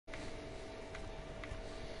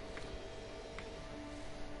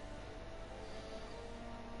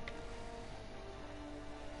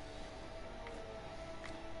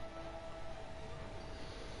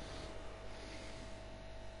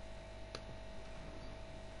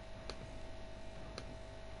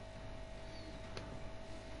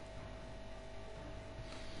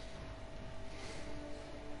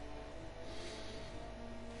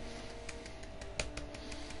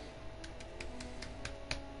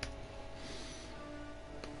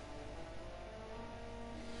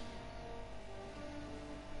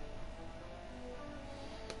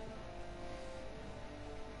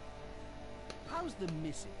Who's the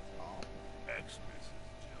missus? Oh, Ex-Mrs.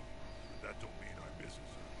 Jim. But that don't mean I misses her.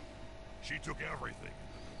 She took everything in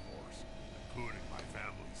the divorce, including my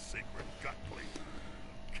family's sacred gut plate.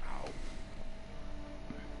 Cow.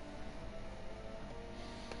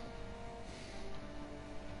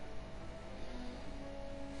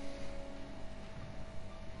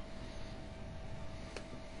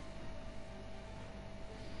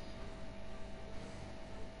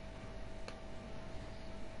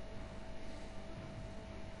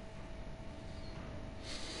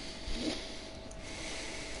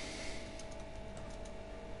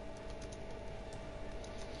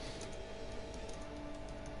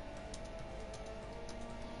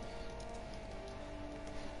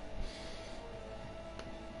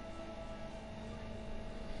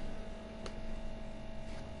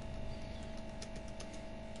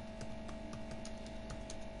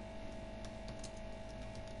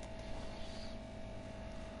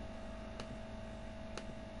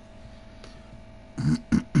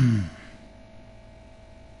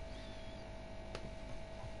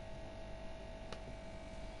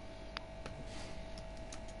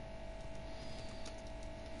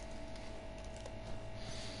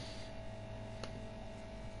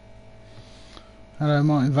 Hello,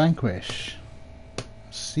 Martin Vanquish.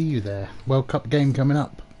 See you there. World Cup game coming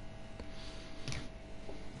up.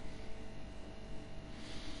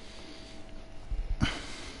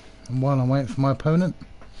 And while I'm waiting for my opponent,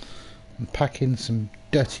 I'm packing some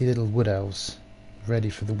dirty little wood elves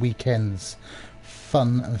ready for the weekend's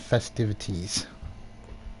fun and festivities.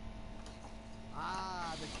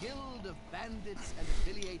 Ah, the Guild of Bandits and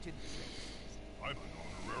Affiliated Trades. I'm an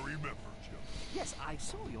honorary member, Jim. Yes, I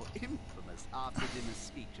saw your infamous after-dinner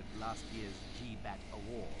speech at last year's G-Bat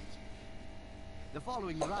Awards. The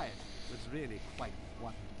following riot was really quite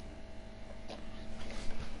wonderful.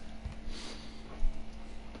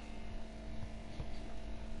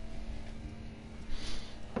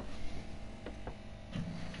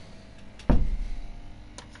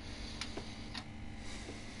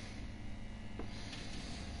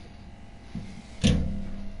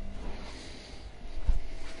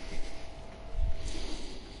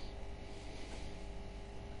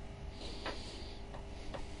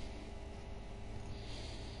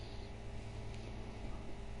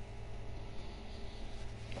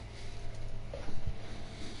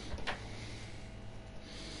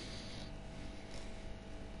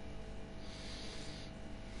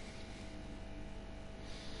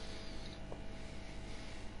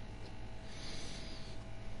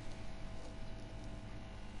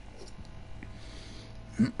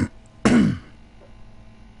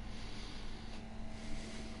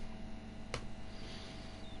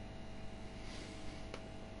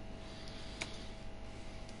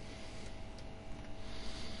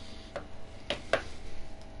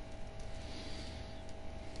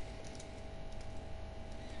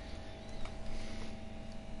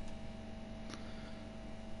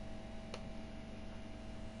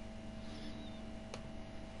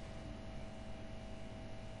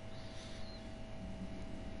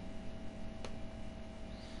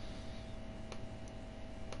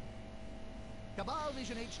 Cabal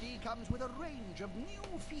Vision HD comes with a range of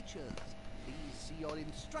new features. Please see your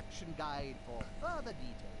instruction guide for further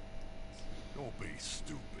details. Don't be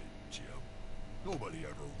stupid, Jim. Nobody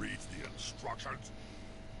ever reads the instructions.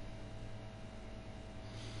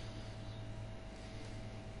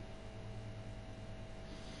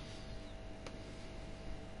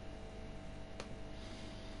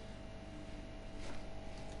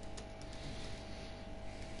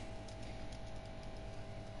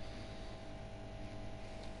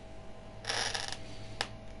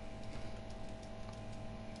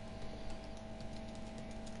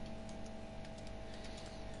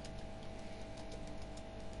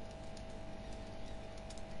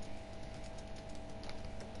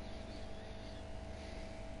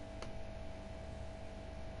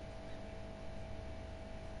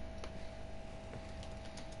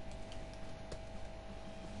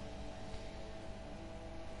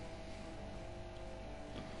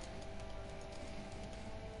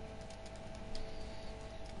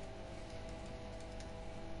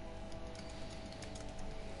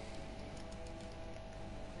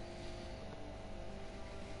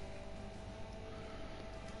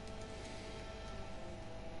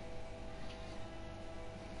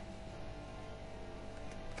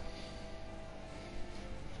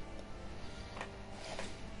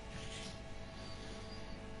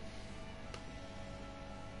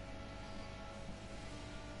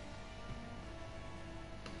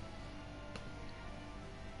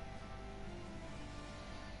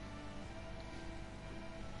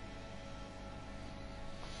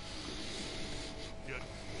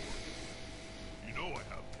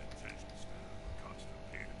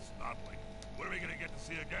 we gonna get to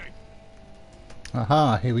see again?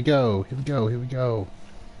 Aha, here we go, here we go, here we go.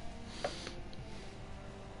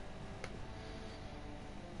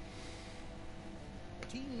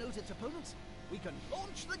 Team knows its opponents. We can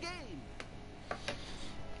launch the game.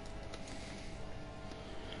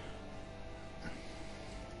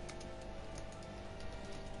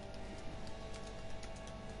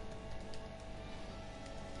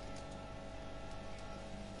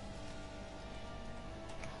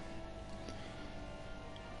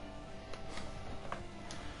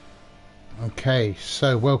 Okay,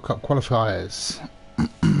 so World Cup qualifiers.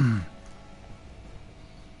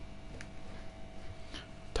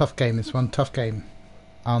 Tough game, this one, tough game.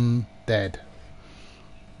 Undead.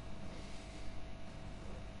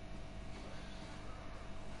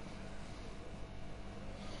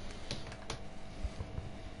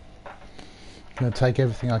 Going to take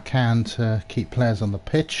everything I can to keep players on the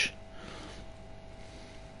pitch.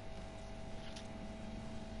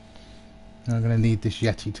 I'm going to need this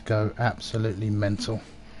Yeti to go absolutely mental.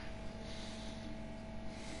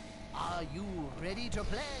 Are you ready to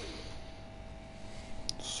play?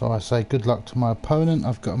 So I say good luck to my opponent.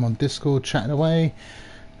 I've got him on Discord chatting away.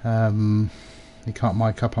 He can't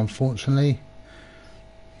mic up, unfortunately.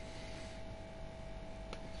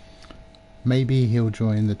 Maybe he'll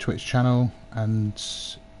join the Twitch channel and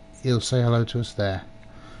he'll say hello to us there.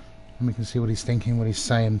 And we can see what he's thinking, what he's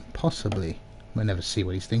saying, possibly. We'll never see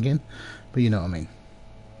what he's thinking, but you know what I mean.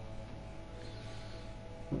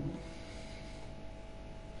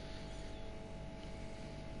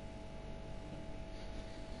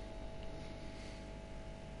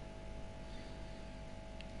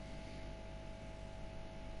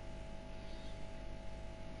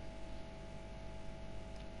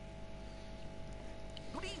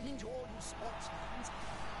 Good evening to all you sports fans.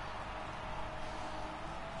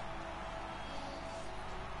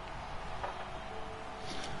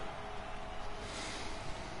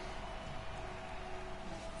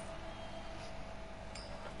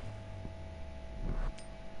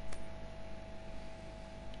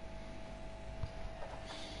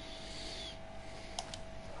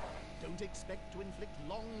 Don't expect to inflict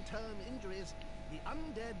long-term injuries. The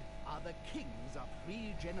undead are the kings of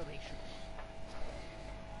regeneration.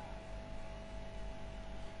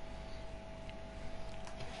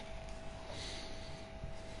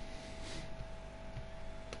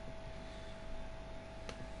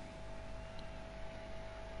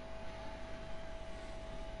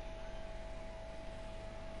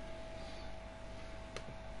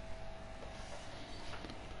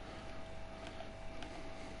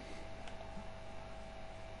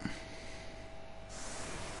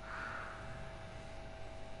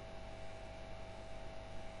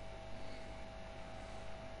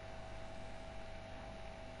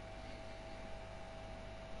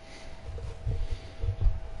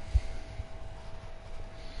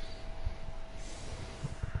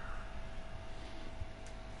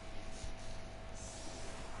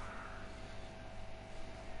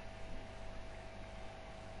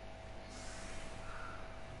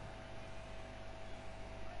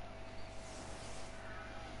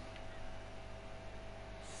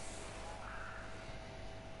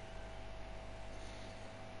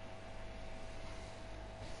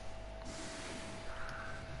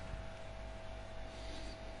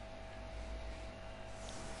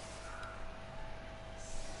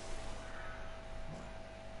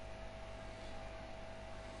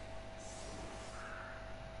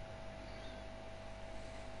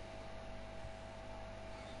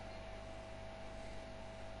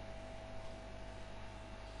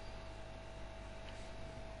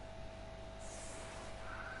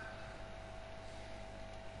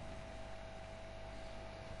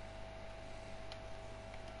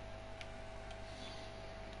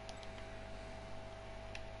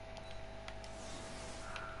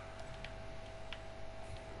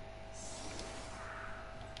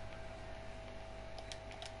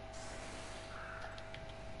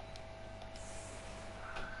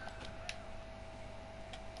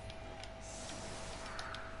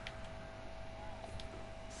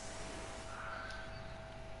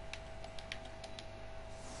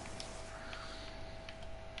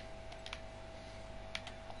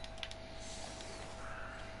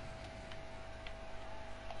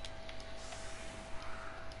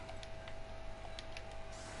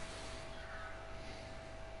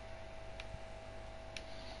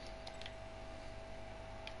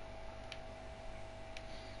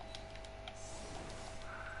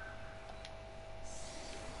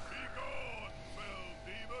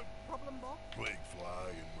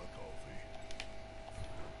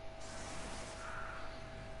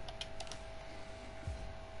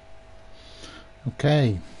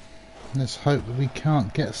 Okay, let's hope that we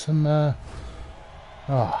can't get some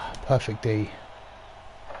perfect D.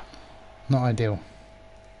 Not ideal.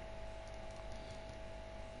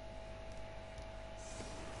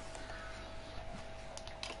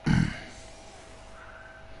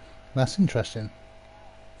 That's interesting.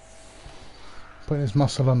 Putting his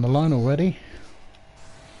muscle on the line already.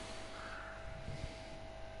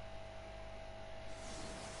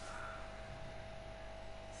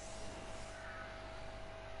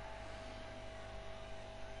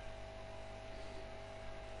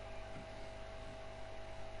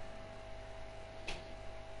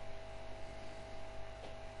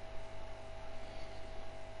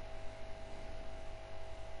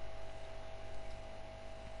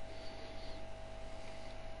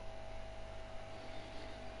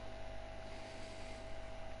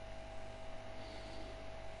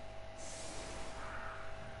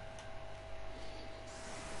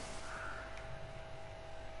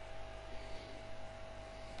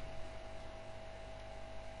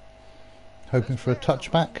 Hoping for a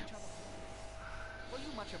touchback.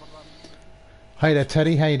 Hey there,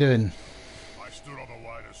 Teddy. How you doing? I stood on the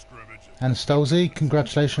line of scrimmage And Stolzy,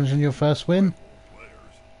 congratulations on your first win.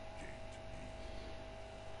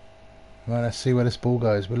 Right, let's see where this ball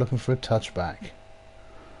goes. We're looking for a touchback.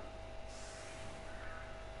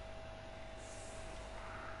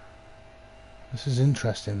 This is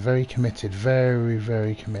interesting. Very committed. Very,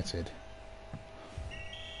 very committed.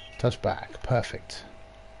 Touchback. Perfect.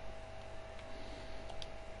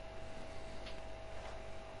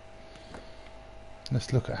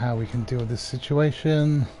 Let's look at how we can deal with this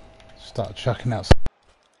situation. Start chucking out.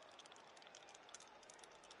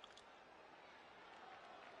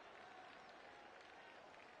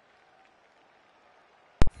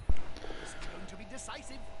 It's going to be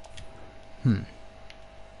decisive.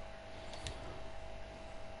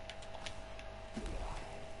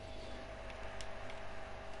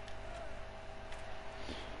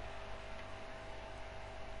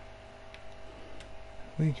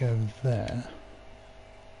 We go there.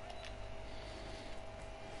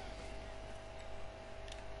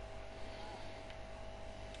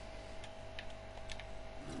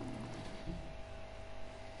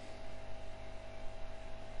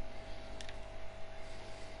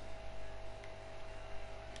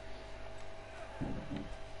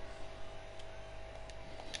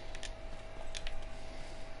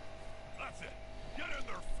 That's it. Get in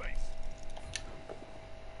their face.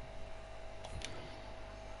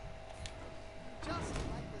 Just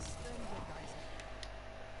like the Splendor guys.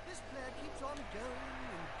 This player keeps on going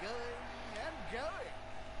and going and going.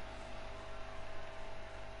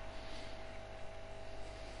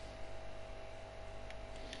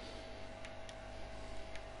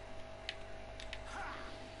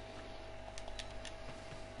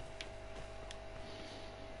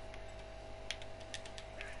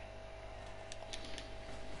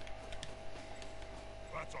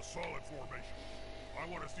 That's a solid formation. I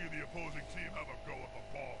want to see the opposing team have a go at the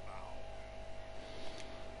ball now.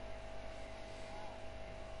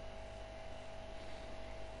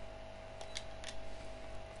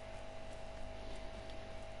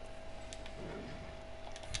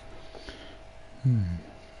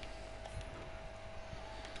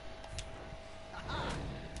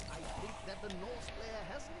 I think that the Norse player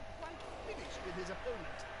hasn't quite finished with his opponent.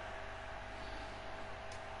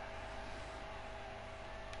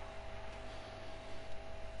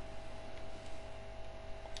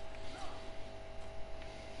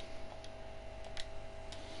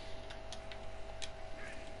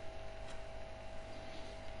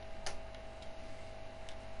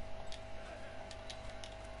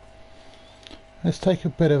 Let's take a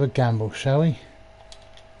bit of a gamble, shall we?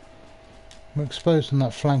 We're exposed on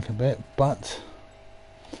that flank a bit, but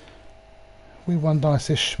if we one dice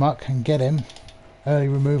this schmuck and get him, early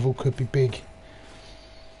removal could be big.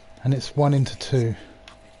 And it's 1 into 2.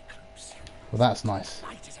 Well, that's nice.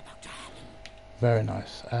 Very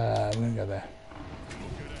nice. We're going to go there.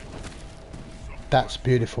 That's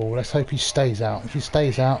beautiful. Let's hope he stays out. If he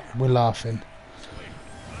stays out, we're laughing.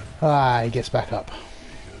 Ah, he gets back up.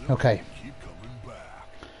 Okay.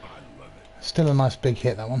 Still a nice big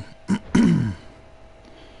hit, that one.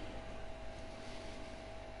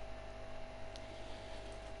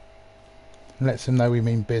 Lets him know we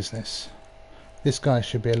mean business. This guy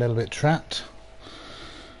should be a little bit trapped.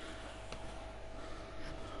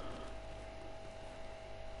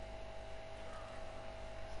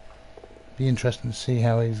 Be interesting to see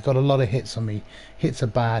how he's got a lot of hits on me. Hits are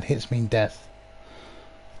bad, hits mean death.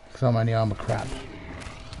 Because I'm only armor crap.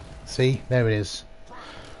 See, there it is.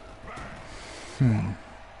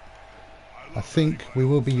 I think we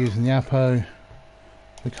will be using the Apo.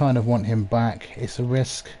 We kind of want him back. It's a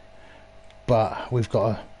risk, but we've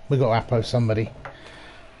got to Apo somebody.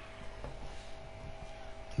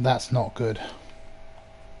 That's not good.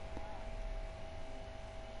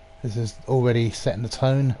 This is already setting the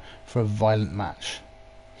tone for a violent match.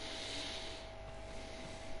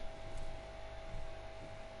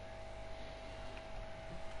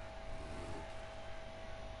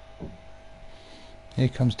 Here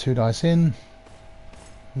comes 2 dice in.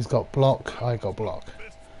 He's got block, I got block.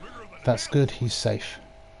 That's good, he's safe.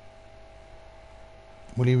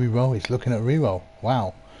 Will he reroll? He's looking at reroll.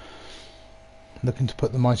 Wow. Looking to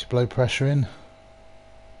put the mighty blow pressure in.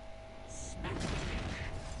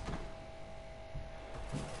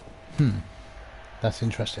 That's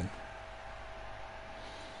interesting.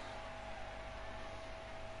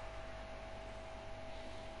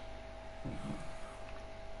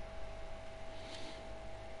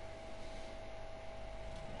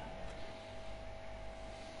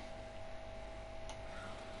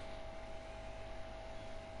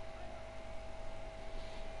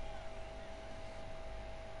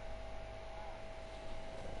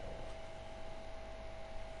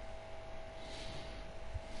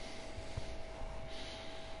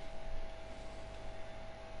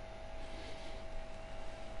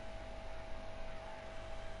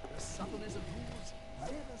 The suppleness of rules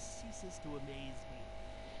never ceases to amaze me.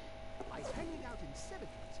 By hanging out in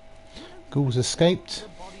cemeteries, you don't Ghouls escaped. the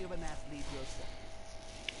body of an athlete yourself.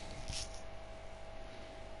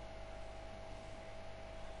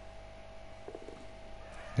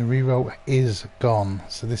 The reroll is gone,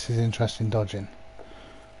 so this is interesting dodging.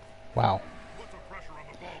 Wow.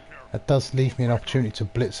 That does leave me an opportunity to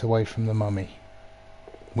blitz away from the mummy,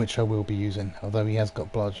 which I will be using, although he has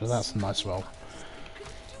got blood, so that's a nice roll.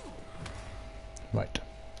 Right.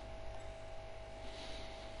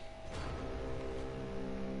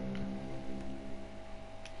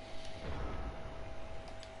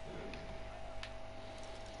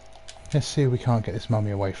 Let's see if we can't get this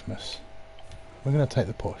mummy away from us. We're going to take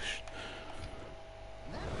the push.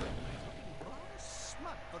 Now, looking rather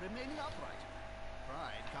smug for remaining upright.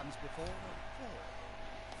 Pride comes before a fall.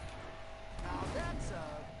 Now that's a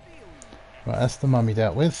real... Right, that's the mummy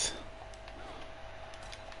dealt with.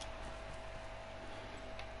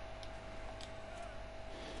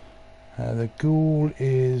 The ghoul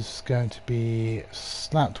is going to be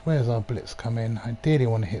slapped. Where's our blitz come in? Ideally I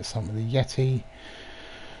want to hit something with a Yeti.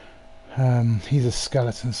 He's a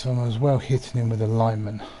skeleton, so I'm as well hitting him with a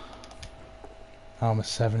lineman. Armour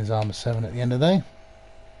 7 is armour 7 at the end of the day.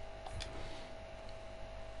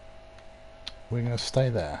 We're going to stay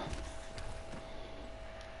there.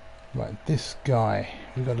 Right, this guy,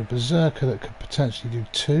 we've got a berserker that could potentially do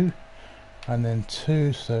 2 and then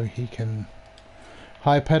 2, so he can...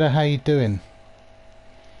 Hi Pedder, how you doing?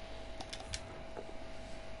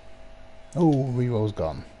 Oh, reroll's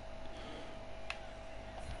gone.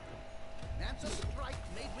 That's a strike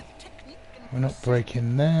made with technique and We're not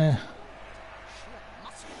breaking there. sheer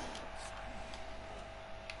muscle.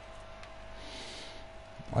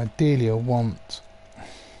 Ideally I want...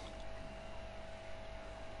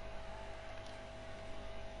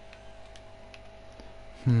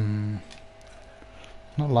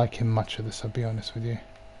 Not liking much of this, I'll be honest with you.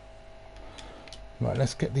 Right,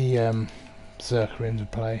 let's get the berserker into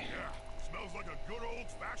play. Yeah, smells like a good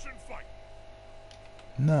old-fashioned fight.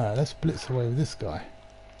 No, let's blitz away with this guy.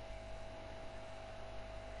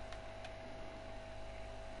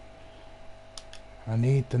 I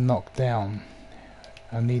need the knockdown.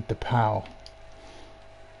 I need the pow.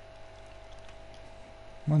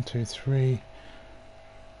 1, 2, 3.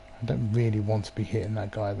 I don't really want to be hitting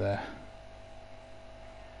that guy there.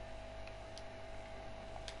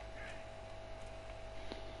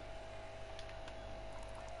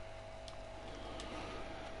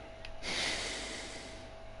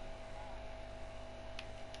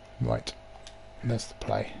 Right, that's the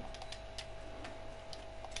play.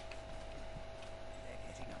 They're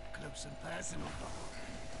getting up close and personal.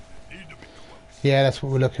 Need to be close. Yeah, that's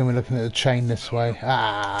what we're looking. We're looking at the chain this way.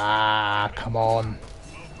 Ah, come on.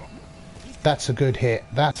 That's a good hit.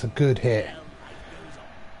 That's a good hit.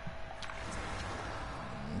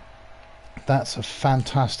 That's a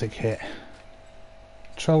fantastic hit.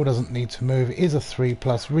 Troll doesn't need to move. It is a 3+.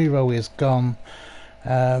 Reroll is gone.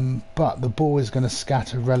 But the ball is going to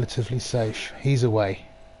scatter relatively safe. He's away.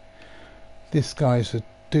 This guy's a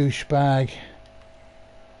douchebag.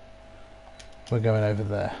 We're going over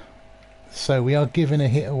there. So we are giving a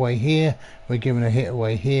hit away here. We're giving a hit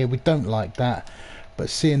away here. We don't like that. But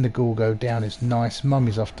seeing the ghoul go down is nice.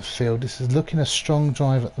 Mummy's off the field. This is looking a strong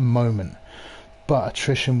drive at the moment. But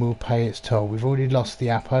attrition will pay its toll. We've already lost the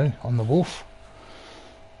Apo on the wolf.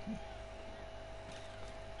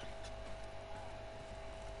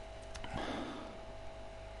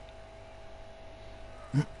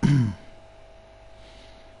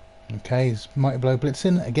 Okay, he's Mighty Blow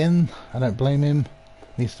blitzing again. I don't blame him.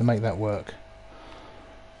 Needs to make that work.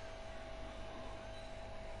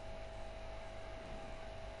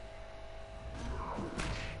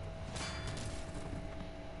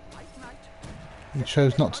 He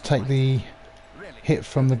chose not to take the hit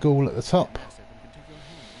from the ghoul at the top.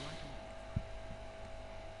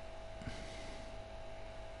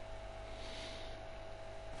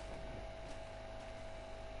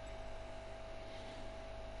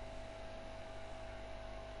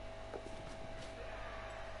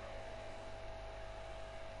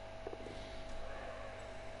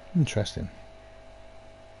 Interesting.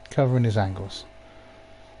 Covering his angles.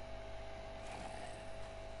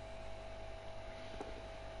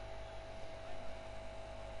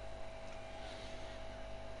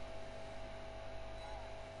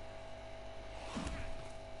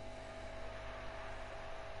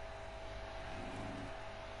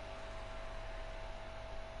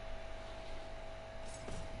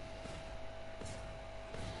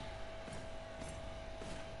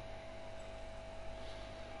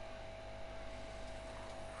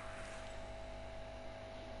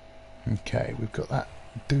 Okay, we've got that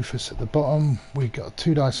doofus at the bottom. We've got a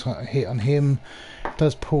 2 dice hit on him.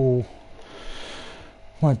 Does pull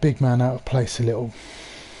my big man out of place a little.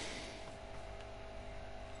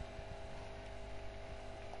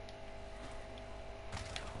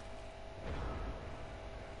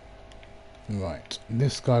 Right,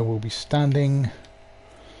 this guy will be standing.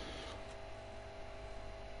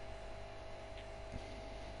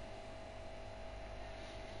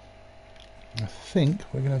 I think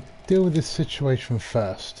we're going to deal with this situation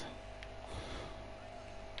first.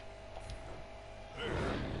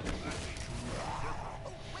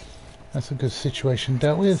 That's a good situation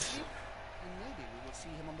dealt with. Maybe we will see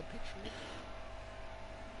him on the pitch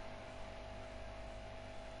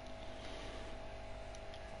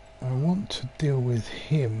later. I want to deal with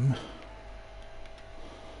him,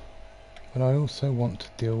 but I also want to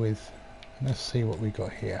deal with, let's see what we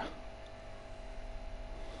got here.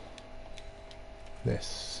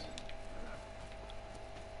 This.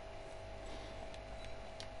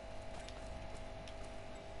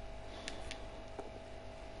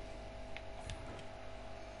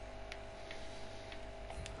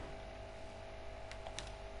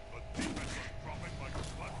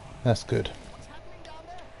 That's good.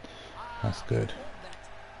 That's good.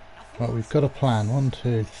 Right, we've got a plan. 1,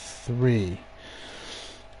 2, 3.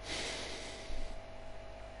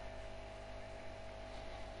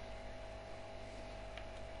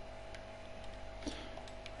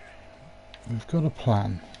 We've got a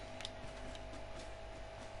plan.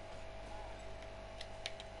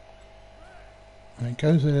 And it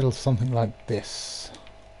goes a little something like this.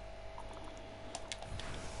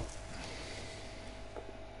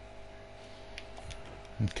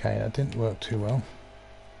 Okay, that didn't work too well.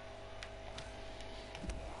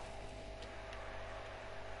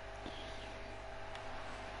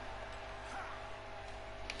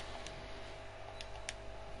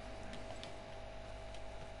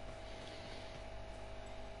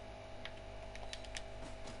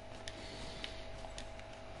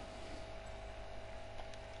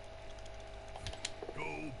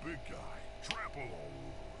 Big guy, trample all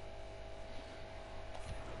over.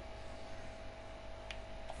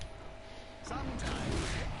 Sometimes.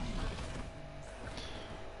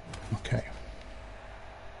 Okay.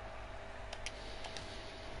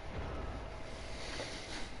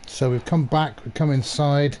 So we've come back, we've come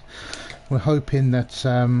inside. We're hoping that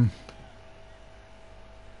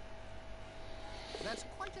That's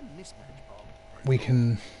quite a mismatch, Bob. we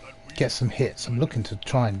can get some hits. I'm looking to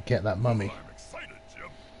try and get that mummy. I'm excited, Jim.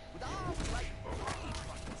 With arms like rocket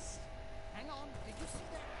rockets. Hang on, did you see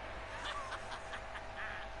that?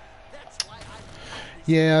 That's why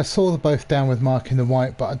Yeah, I saw the both down with Mark in the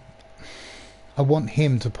white, but I want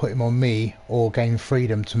him to put him on me or gain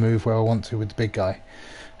freedom to move where I want to with the big guy,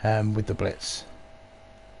 with the blitz,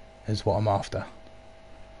 is what I'm after.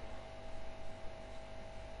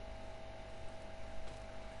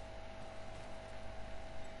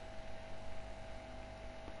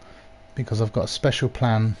 Because I've got a special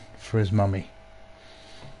plan for his mummy.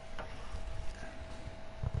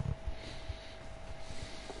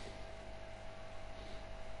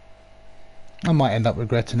 I might end up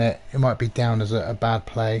regretting it. It might be down as a bad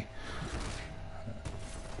play.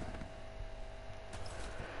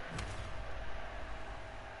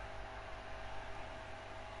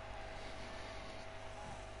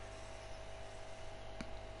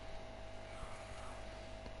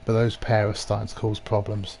 But those pair are starting to cause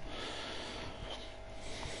problems.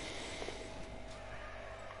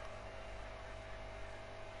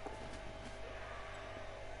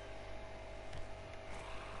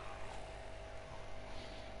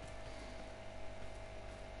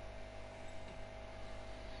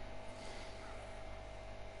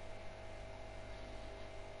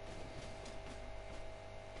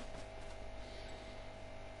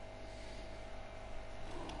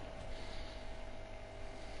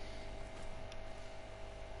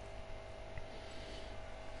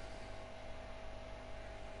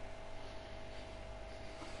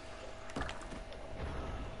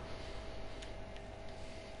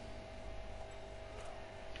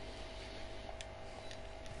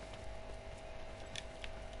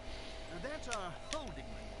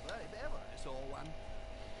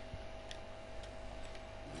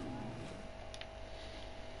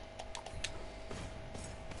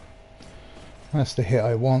 That's the hit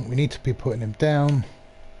I want. We need to be putting him down.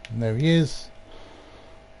 And there he is.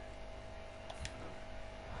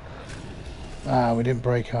 Ah, we didn't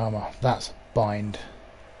break armor. That's bind.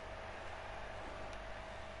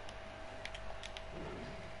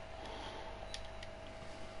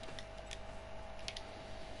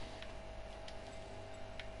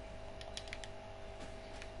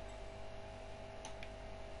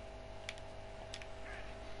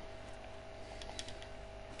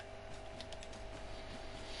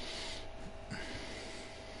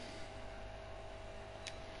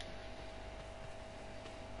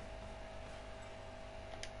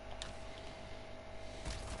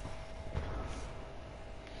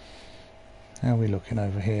 How are we looking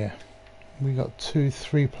over here? We got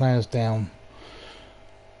 3 players down.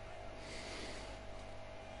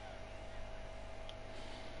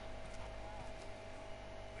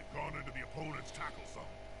 They've gone into the opponent's tackle zone.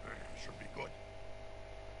 Should be good.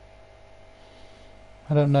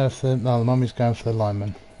 I don't know if the mummy's going for the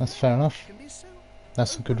lineman. That's fair enough.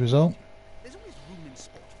 That's a good result.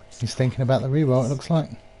 He's thinking about the reroll, it looks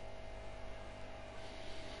like.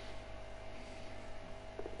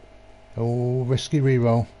 Oh, risky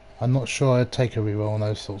reroll. I'm not sure I'd take a reroll on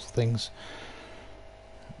those sorts of things.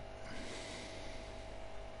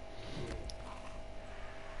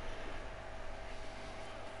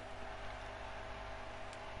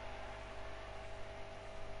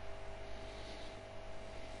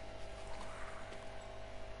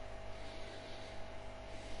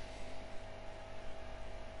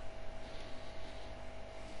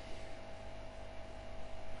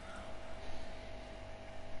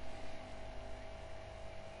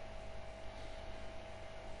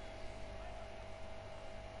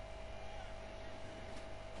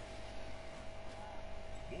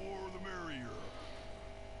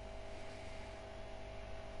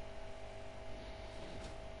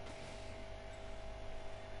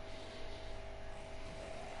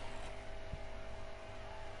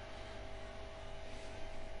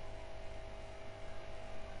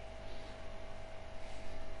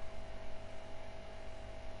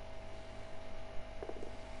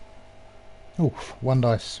 Oof, 1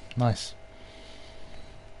 dice. Nice.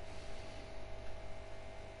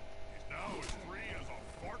 He's now as free as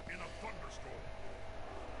a fart in a thunderstorm.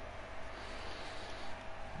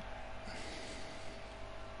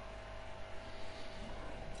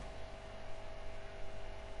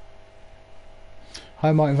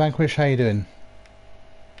 Hi Martin Vanquish, how you doing?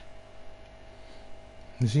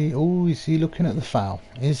 Is he looking at the foul?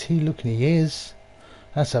 Is he looking? He is.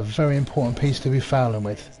 That's a very important piece to be fouling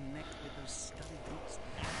with.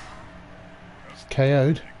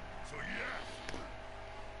 KO'd.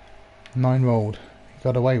 9 rolled. He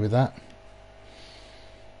got away with that.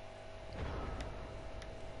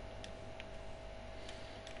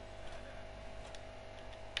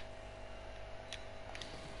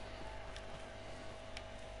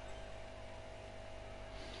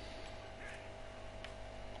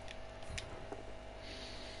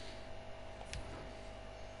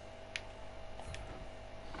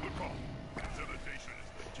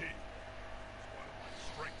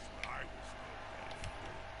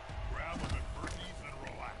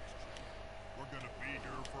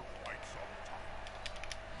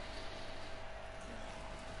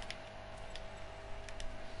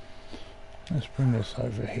 Let's bring this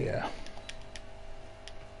over here.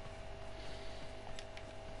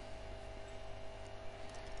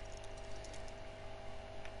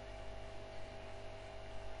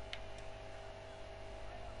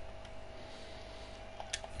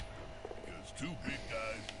 Because 2 big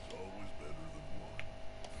guys is always better than 1.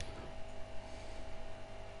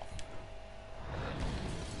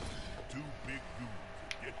 2 big goons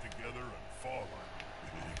that get together and fall on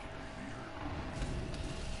you.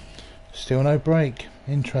 Still no break.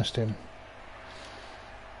 Interesting.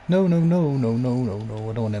 No, no, no, no, no, no, no.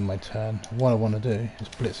 I don't want to end my turn. What I want to do is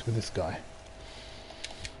blitz with this guy.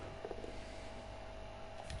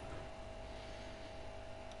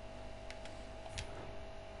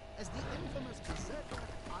 As the infamous berserker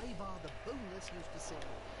Ivar the Boneless used to say,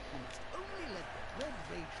 you must only let the red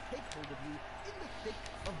rage take hold of you in the thick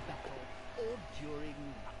of battle or during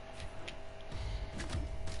night.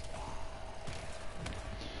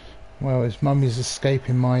 Well, his mummy's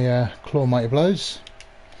escaping my claw mighty blows.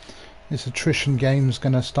 This attrition game's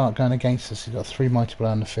going to start going against us. He's got 3 mighty blow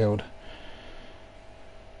on the field.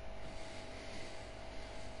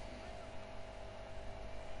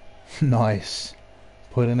 Nice.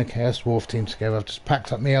 Putting a Chaos Dwarf team together. I've just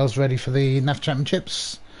packed up my elves ready for the NAF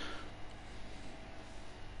Championships.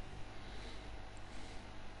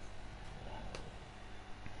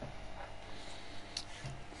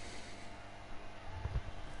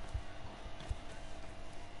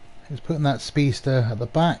 He's putting that speedster at the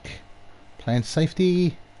back, playing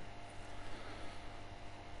safety.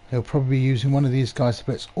 He'll probably be using one of these guys to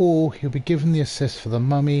blitz, or he'll be given the assist for the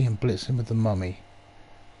mummy and blitzing with the mummy.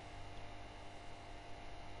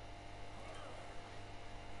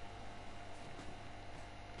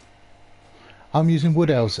 I'm using Wood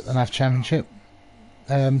Elves at the NAF Championship.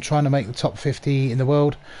 Trying to make the top 50 in the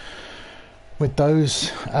world with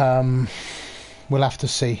those. We'll have to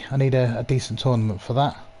see. I need a decent tournament for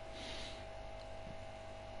that.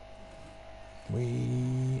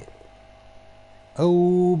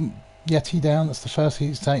 Oh, Yeti down. That's the first hit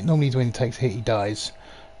he's taken. Normally when he takes a hit he dies,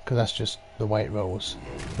 because that's just the way it rolls.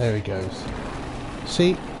 There he goes.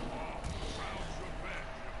 See?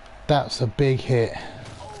 That's a big hit.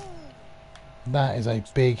 That is a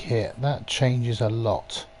big hit. That changes a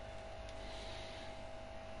lot.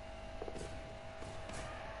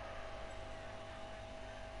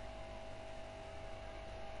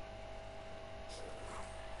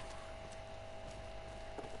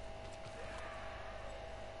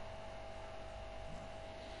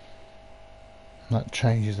 That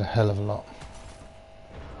changes a hell of a lot.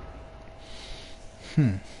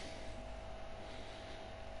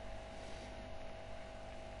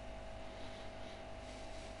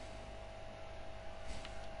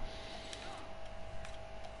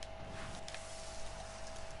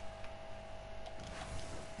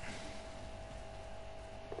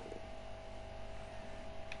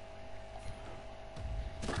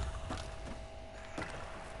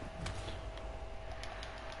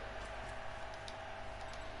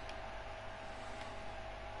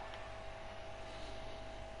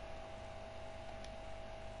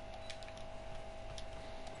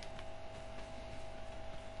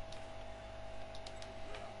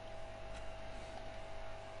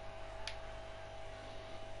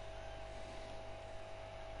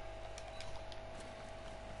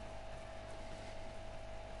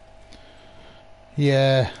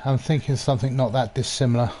 Yeah, I'm thinking something not that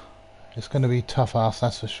dissimilar. It's going to be tough ass,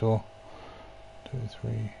 that's for sure. 2,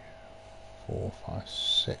 3, 4, 5,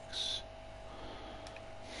 6.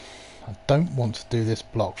 I don't want to do this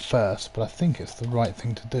block first, but I think it's the right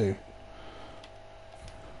thing to do.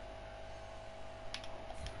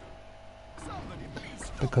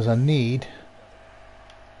 Because I need...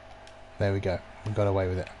 There we go, we got away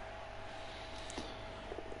with it.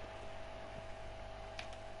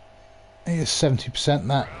 It is 70%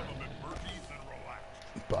 that,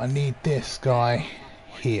 but I need this guy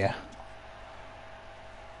here.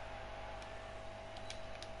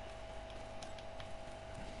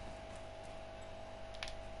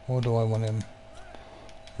 Or do I want him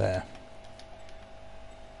there?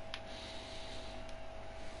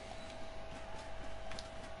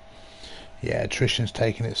 Yeah, attrition's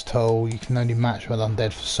taking its toll. You can only match with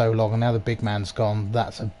undead for so long, and now the big man's gone.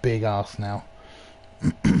 That's a big ask now.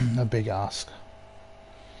 A big ask.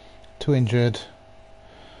 2 injured.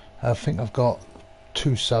 I think I've got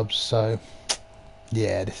 2 subs, so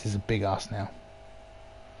yeah, this is a big ask now.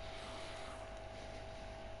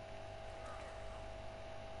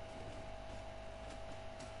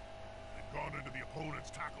 They've gone into the opponent's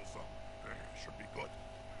tackle zone. Should be good.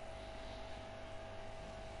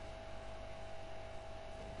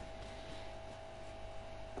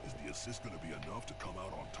 Is the assist going to be enough to come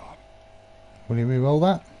out on top? Will he re-roll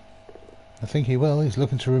that? I think he will. He's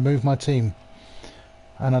looking to remove my team.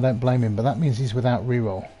 And I don't blame him, but that means he's without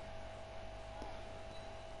re-roll.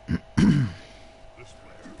 This player,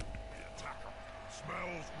 the attacker,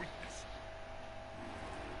 smells weakness.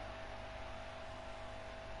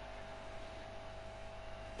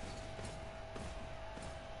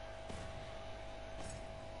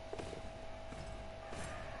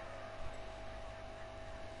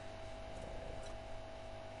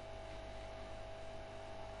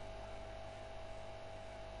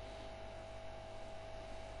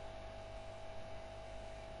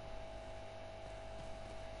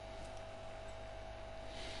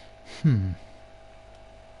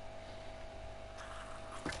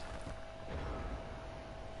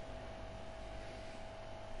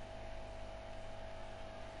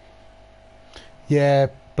 Yeah,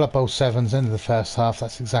 Blood Bowl 7's end of the first half.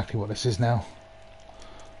 That's exactly what this is now.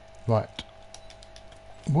 Right.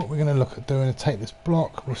 What we're going to look at doing is take this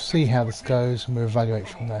block. We'll see how this goes and we'll evaluate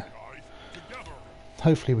from there.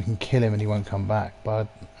 Hopefully we can kill him and he won't come back, but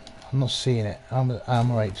I'm not seeing it.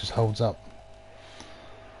 Armor rate just holds up.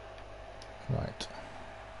 Right.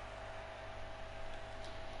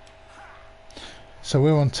 So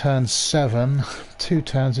we're on turn 7. 2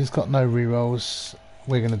 turns. He's got no rerolls.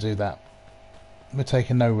 We're going to do that. We're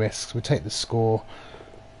taking no risks. We take the score.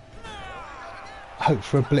 Hope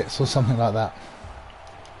for a blitz or something like that.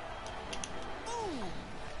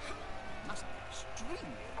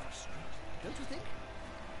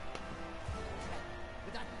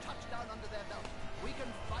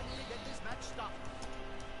 stuff.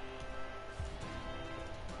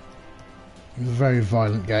 Very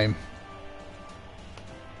violent game.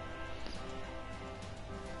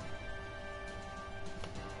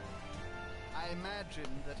 I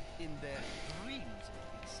imagine that in their dreams,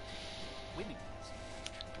 at least, winning is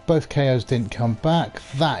Both KOs didn't come back.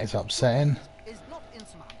 That is upsetting. not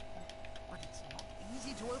insurmountable, but it's not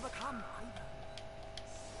easy to overcome either.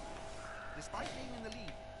 Despite being in the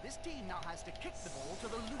lead, this team now has to kick the ball to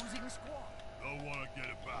the losing squad. They'll want to get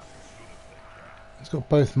it back as soon as they can. He's got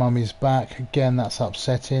both mummies back. Again, that's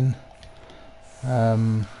upsetting.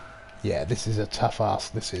 Yeah, this is a tough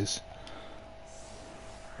ask. This is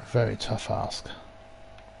a very tough ask.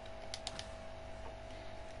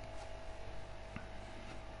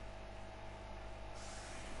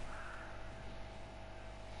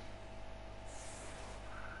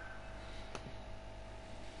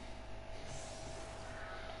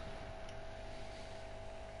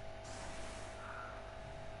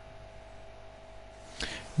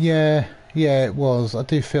 Yeah, it was. I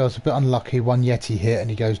do feel it's a bit unlucky. One Yeti hit and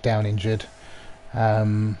he goes down injured.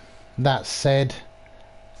 That said,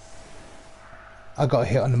 I got a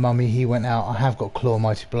hit on the mummy. He went out. I have got Claw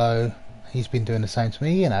Mighty Blow. He's been doing the same to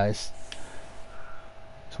me. You know, it's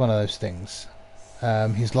one of those things.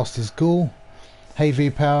 He's lost his ghoul. Hey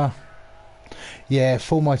V-Power. Yeah,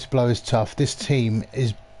 full Mighty Blow is tough. This team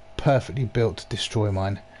is perfectly built to destroy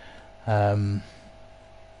mine.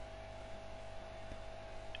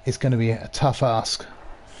 It's going to be a tough ask.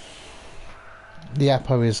 The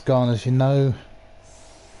Apo is gone, as you know,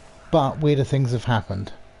 but weirder things have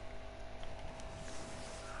happened.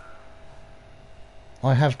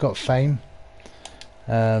 I have got fame.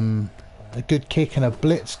 A good kick and a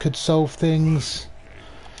blitz could solve things.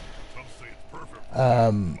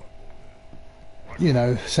 You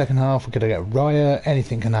know, second half we're going to get Riot.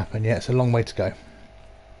 Anything can happen. Yeah, it's a long way to go.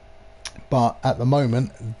 But at the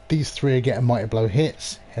moment, these three are getting Mighty Blow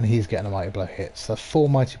hits, and he's getting a Mighty Blow hit. So 4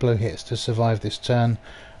 Mighty Blow hits to survive this turn,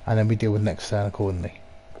 and then we deal with next turn accordingly.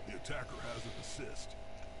 The attacker has an assist.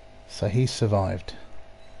 So he survived.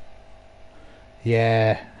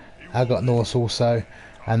 Yeah, I got Norse also,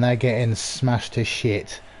 and they're getting smashed to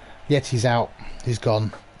shit. Yeti's out, he's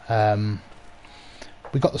gone.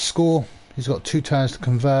 We got the score. He's got 2 turns to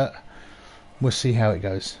convert. We'll see how it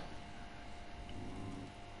goes.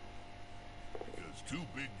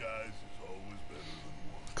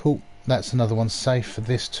 Cool, that's another one safe for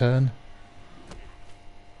this turn.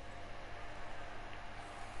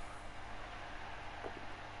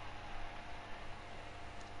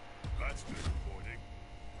 That's disappointing.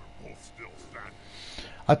 They're both still standing.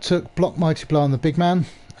 I took block Mighty Blow on the big man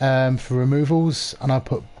for removals, and I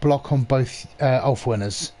put block on both Ulf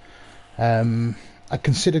winners. I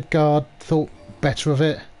considered guard, thought better of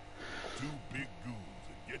it.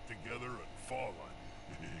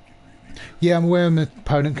 Yeah, I'm aware my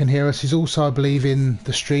opponent can hear us. He's also, I believe, in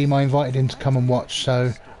the stream. I invited him to come and watch,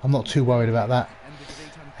 so I'm not too worried about that.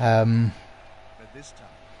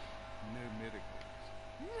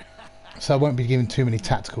 So I won't be giving too many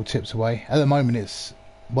tactical tips away. At the moment, it's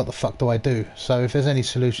what the fuck do I do? So if there's any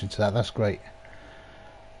solution to that, that's great.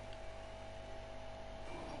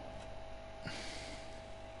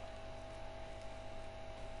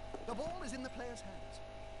 The ball is in the player's hands.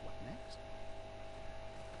 What next?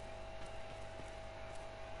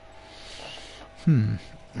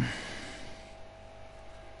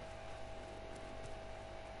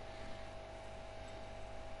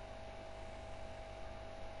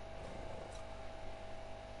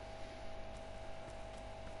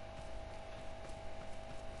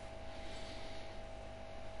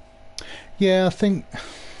 Yeah, I think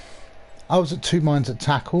I was at 2 minds at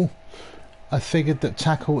tackle. I figured that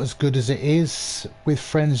tackle, as good as it is, with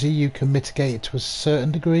frenzy you can mitigate it to a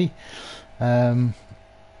certain degree.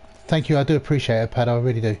 Thank you, I do appreciate it, Pad, I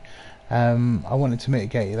really do. I wanted to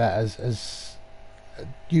mitigate that as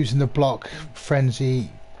using the block frenzy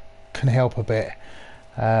can help a bit.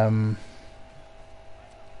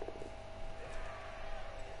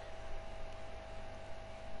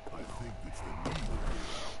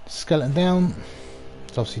 Skeleton down.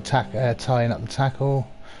 It's obviously tying up the tackle.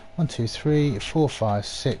 1, 2, 3, 4, 5,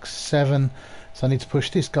 6, 7. So I need to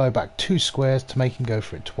push this guy back 2 squares to make him go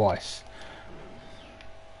for it twice.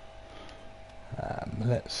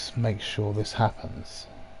 Let's make sure this happens.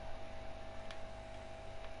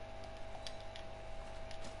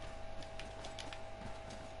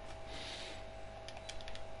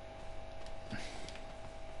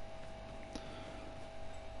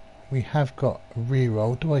 We have got a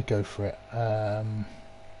reroll. Do I go for it?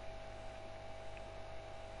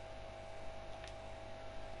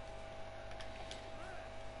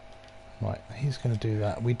 Right, he's going to do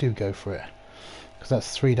that. We do go for it. Because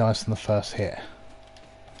that's 3 dice on the first hit.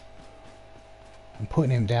 I'm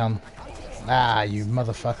putting him down. Ah, you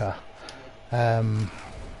motherfucker.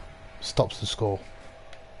 Stops the score.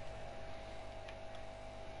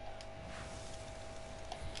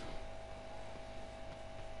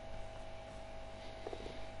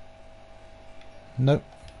 Nope.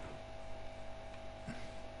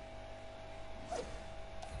 That's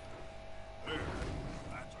a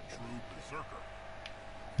true berserker.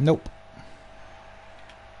 Nope.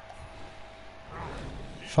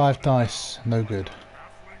 5 dice, no good.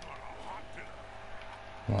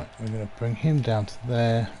 Right, we're going to bring him down to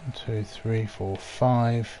there. 1, 2, 3, 4,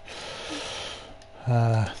 5.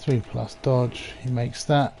 3 plus dodge. He makes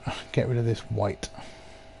that. Get rid of this white.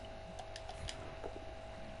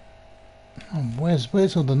 Oh,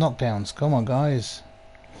 where's all the knockdowns? Come on, guys.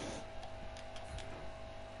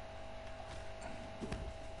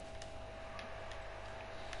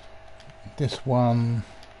 This one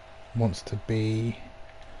wants to be.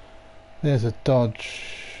 There's a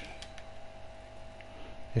dodge.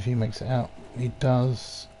 If he makes it out, he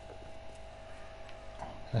does.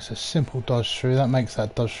 That's a simple dodge through. That makes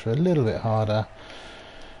that dodge through a little bit harder.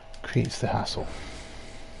 Creates the hassle.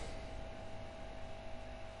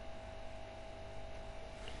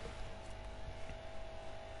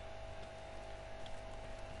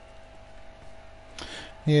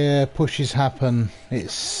 Yeah, pushes happen.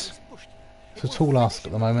 It's a tall ask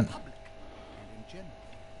at the moment.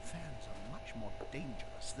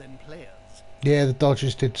 Yeah, the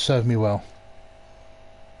dodges did serve me well.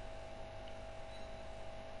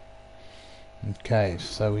 Okay,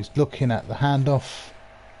 so he's looking at the handoff,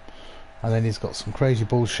 and then he's got some crazy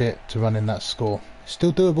bullshit to run in that score.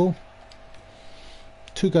 Still doable.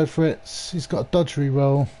 2 go for it. He's got a dodge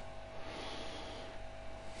reroll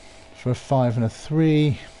for a 5 and a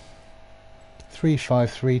 3. 3,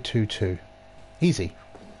 5, 3, 2, 2. Easy.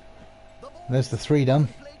 There's the 3 done.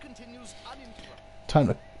 Time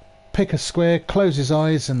to pick a square, close his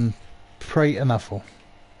eyes, and pray to Nuffle.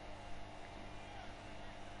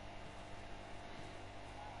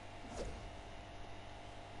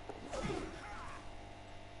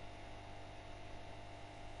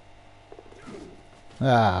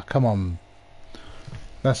 Ah, come on.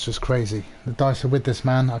 That's just crazy. The dice are with this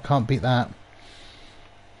man. I can't beat that.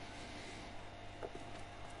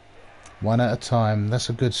 1 at a time. That's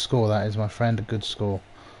a good score, that is, my friend. A good score.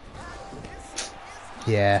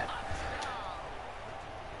 Yeah.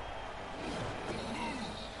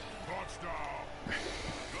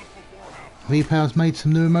 V-Power's made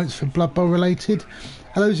some new emotes for Blood Bowl related.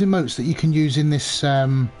 Are those emotes that you can use in this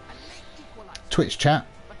Twitch chat?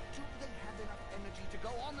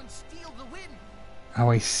 Oh,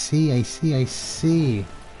 I see, I see, I see.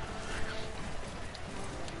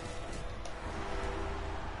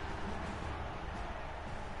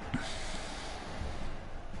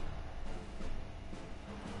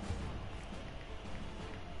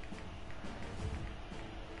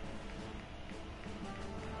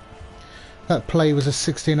 That play was a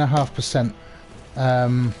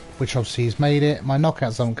 16.5%, which obviously he's made it. My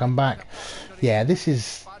knockouts haven't come back. Yeah, this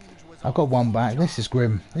is... I've got 1 back. This is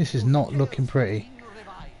grim. This is not looking pretty.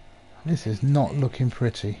 This is not looking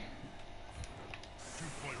pretty.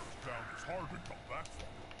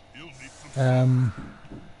 Yeah,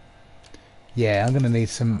 I'm going to need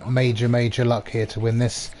some major luck here to win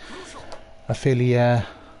this. I feel he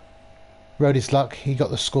rode his luck. He got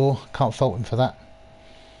the score. Can't fault him for that.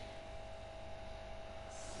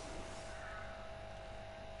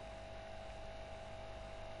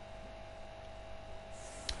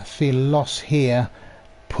 I feel loss here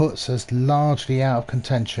puts us largely out of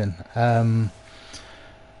contention.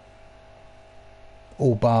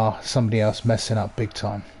 All bar somebody else messing up big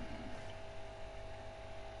time.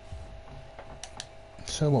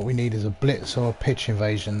 So what we need is a blitz or a pitch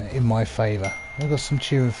invasion in my favour. We've got some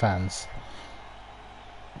cheering fans.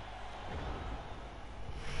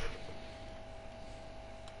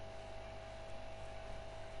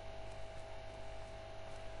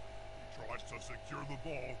 Tries to secure the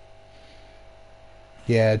ball.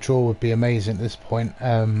 Yeah, a draw would be amazing at this point.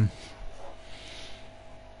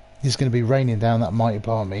 It's going to be raining down that mighty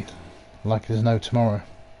Barmy like there's no tomorrow.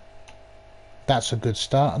 That's a good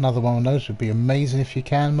start. Another one of those would be amazing if you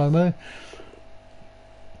can, Momo.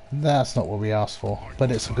 That's not what we asked for,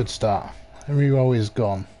 but it's a good start. And reroll is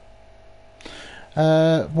gone.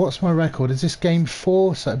 What's my record? Is this game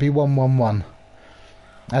 4? So it'd be 1-1-1.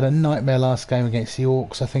 I had a nightmare last game against the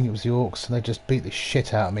Orcs. I think it was the Orcs. They just beat the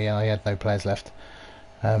shit out of me and I had no players left.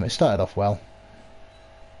 It started off well.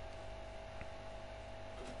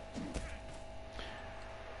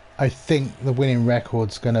 I think the winning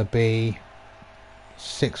record's going to be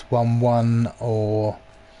 6-1-1 or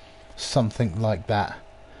something like that.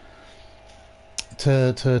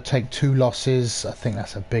 To take 2 losses, I think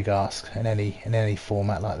that's a big ask in any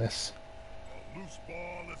format like this. A loose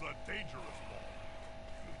ball is a dangerous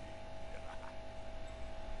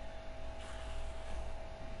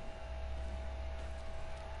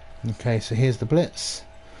ball. Okay, so here's the blitz.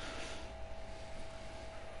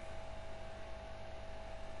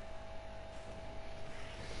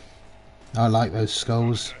 I like those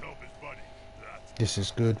skulls. This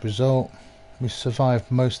is good result. We survived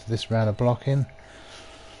most of this round of blocking.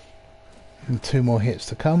 And 2 more hits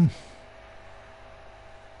to come.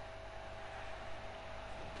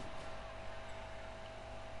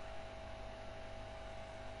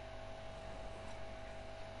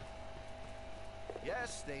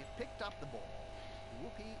 Yes, they've picked up the ball.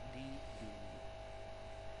 Whoopee-dee-doo.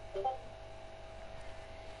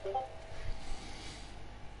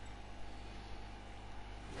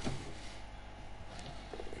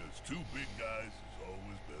 Because 2 big guys is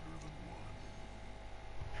always better than 1.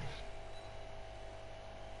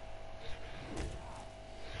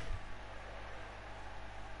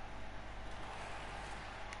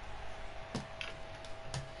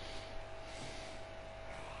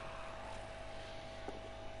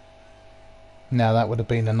 Now that would have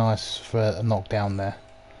been a nice for a knockdown there.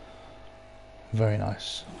 Very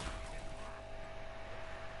nice.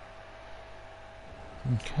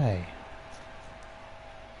 Okay.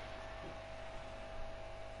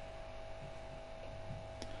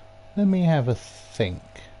 Let me have a think.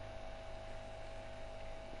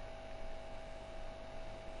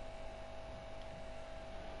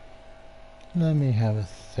 Let me have a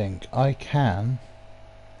think. I can.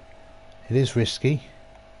 It is risky.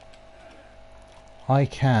 I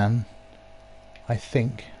can, I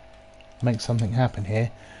think, make something happen here.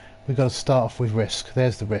 We've got to start off with risk.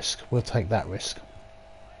 There's the risk. We'll take that risk.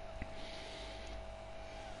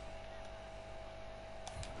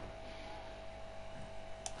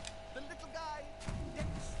 The little guy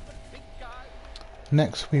gets the big guy.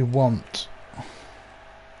 Next we want...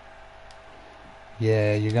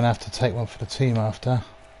 Yeah, you're going to have to take one for the team after.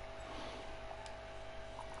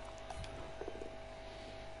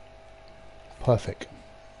 Perfect.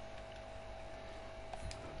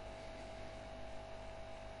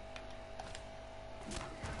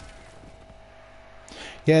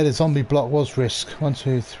 Yeah, the zombie block was risk. 1,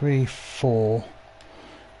 2, 3, 4.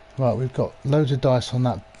 Right, we've got loads of dice on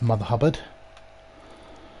that Mother Hubbard.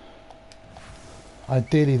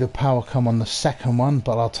 Ideally the power come on the second one,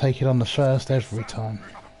 but I'll take it on the first every time.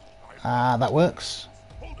 Ah, that works.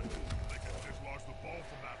 Hold it. They can dislodge the ball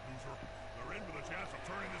from that loser. They're in with a chance of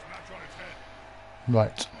turning this match on its head.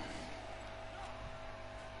 Right.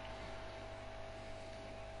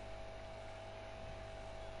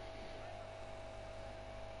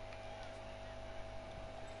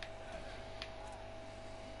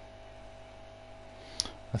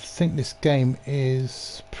 I think this game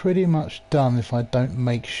is pretty much done if I don't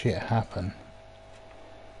make shit happen.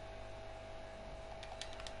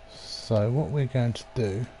 So what we're going to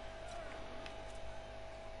do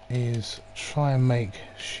is try and make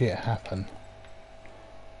shit happen.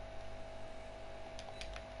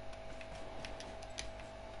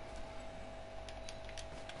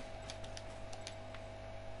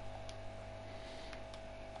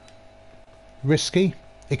 Risky.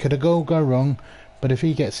 It could all go wrong, but if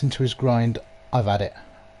he gets into his grind, I've had it.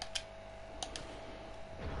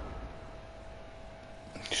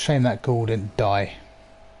 Shame that ghoul didn't die.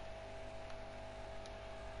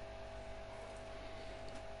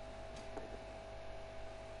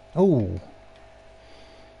 Oh.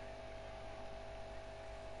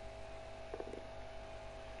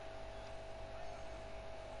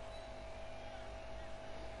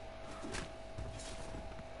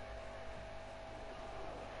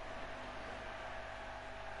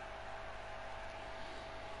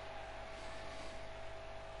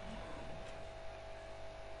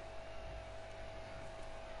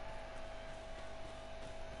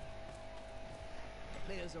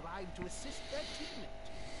 Players arrive to assist their teammate.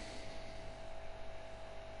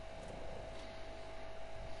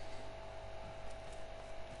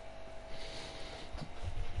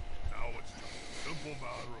 Now it's just a simple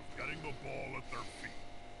matter of getting the ball at their feet.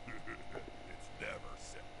 It's never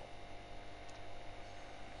simple.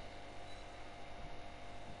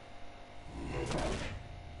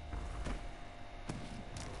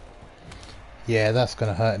 Yeah, that's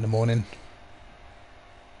going to hurt in the morning.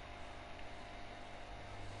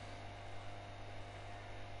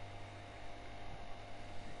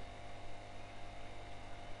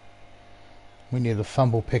 We need a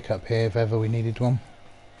fumble pickup here if ever we needed one.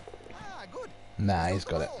 Ah, good. Nah, Stop he's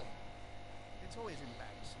the got it. ball. It's always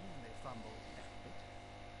embarrassing when they fumble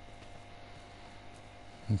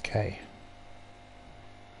that bit. Okay.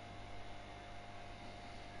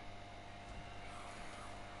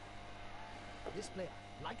 This player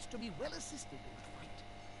likes to be well assisted in the fight.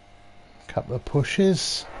 Couple of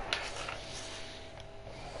pushes.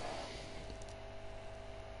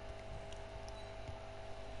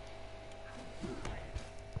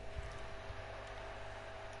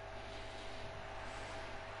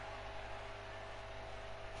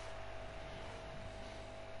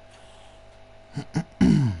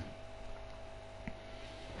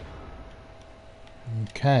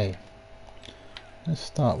 Okay. Let's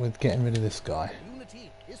start with getting rid of this guy.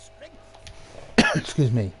 Unity is strength.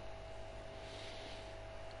 Excuse me.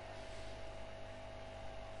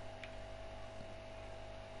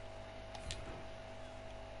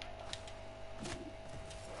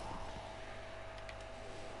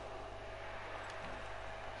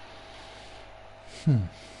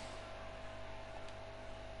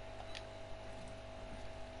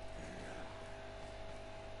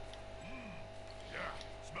 Yeah,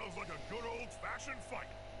 smells like a good old-fashioned fight.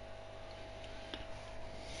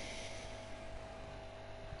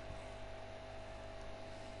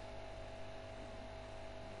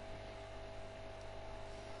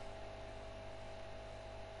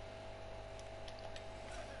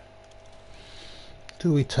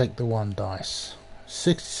 Do we take the 1 dice?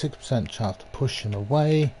 66% chance to push him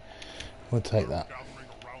away. We'll take that. Gathering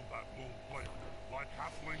around that lone player, like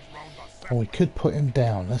halflings round a Or we sapling. could put him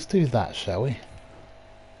down. Let's do that, shall we?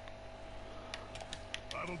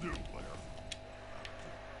 That'll do, player.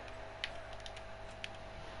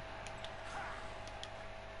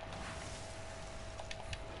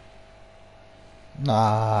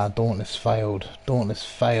 Nah, Dauntless failed. Dauntless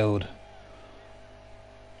failed.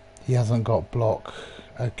 He hasn't got block.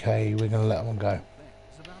 Okay, we're going to let one go. Bear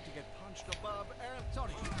is about to get punched above.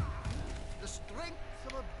 Sorry. The strength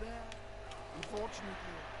of a bear. Unfortunately,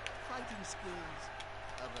 fighting skills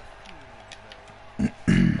of a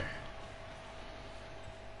field bear.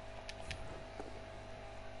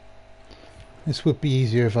 This would be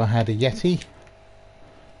easier if I had a Yeti.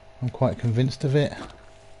 I'm quite convinced of it.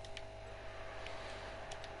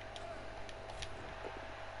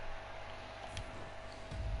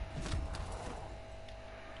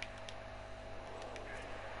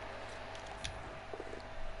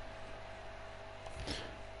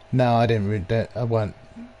 No, I didn't read that. I weren't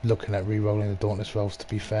looking at re-rolling the Dauntless rolls, to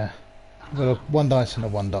be fair. Well, 1 dice and a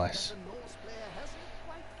 1 dice. The Norse player hasn't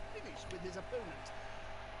quite finished with his opponent.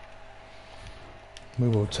 We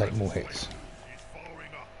will take more hits. He's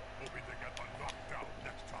following up, hoping to get the knockdown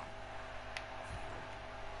next time.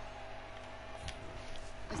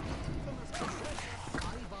 As the infamous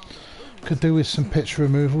berserker Ivar the Boneless Could do with some pitch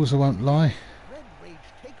removals, I won't lie. red rage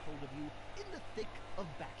take hold of you in the thick of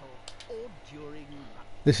battle or during battle.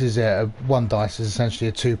 This is it. A 1 dice is essentially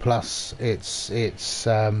a 2+. It's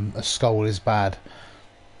a skull is bad.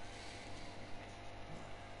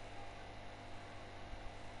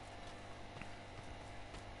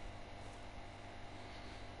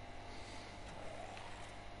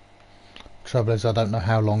 Trouble is, I don't know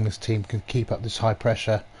how long this team can keep up this high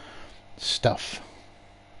pressure stuff.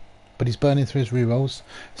 But he's burning through his rerolls.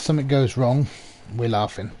 If something goes wrong, we're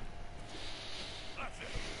laughing. That's it.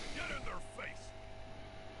 Get in their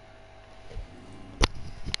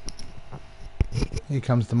face. Here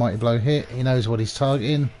comes the mighty blow hit. He knows what he's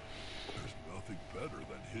targeting. There's nothing better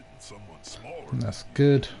than hitting someone smaller. That's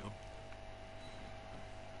good.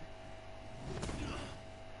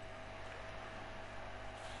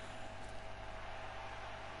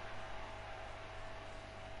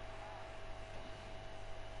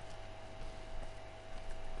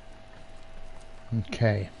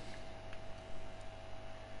 Okay.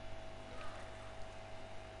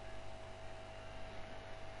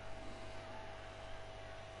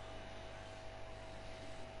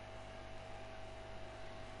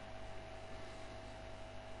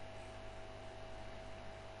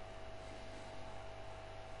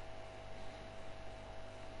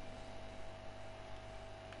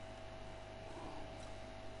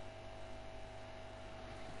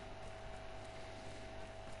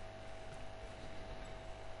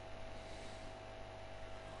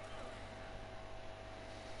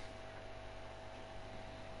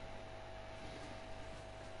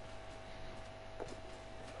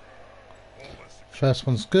 First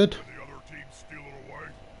one's good. The other team steal it away.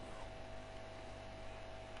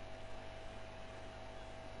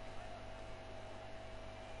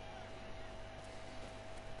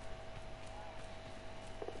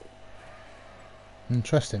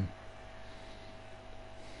 Interesting.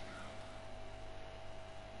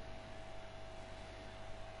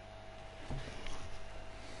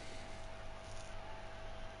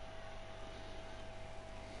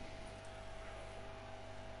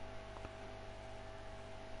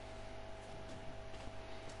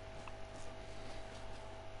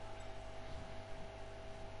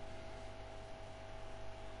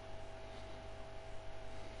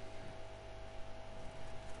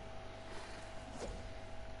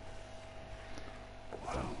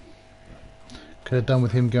 Could have done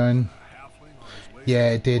with him going. Yeah,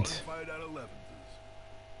 it did.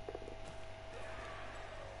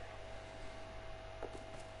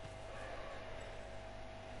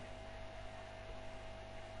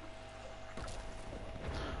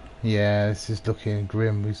 Yeah, this is looking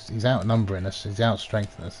grim. He's outnumbering us. He's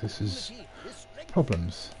outstrengthening us. This is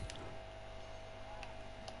problems.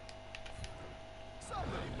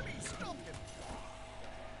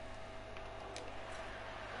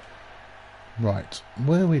 Right,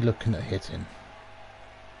 where are we looking at hitting?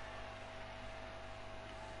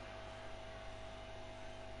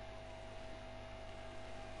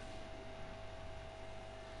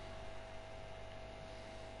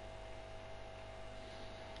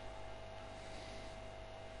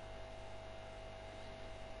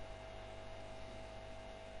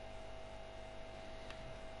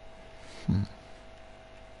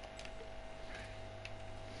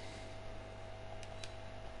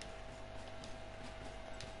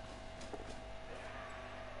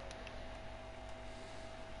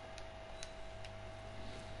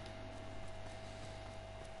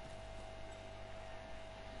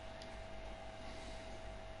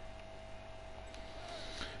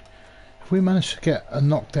 If we manage to get a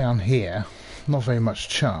knockdown here, not very much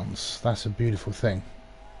chance. That's a beautiful thing.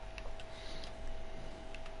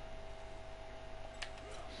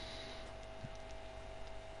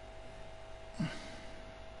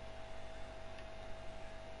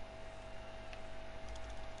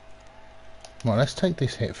 Right, let's take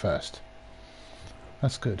this hit first.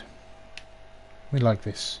 That's good. We like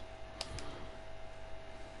this.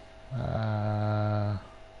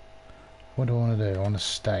 What do I want to do? I want to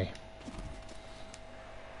stay.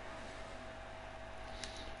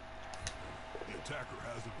 The attacker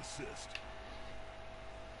has an assist.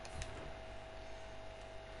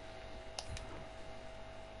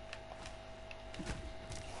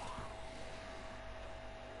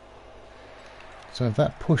 So if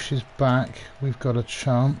that pushes back, we've got a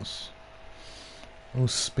chance. We'll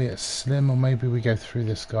be at slim, or maybe we go through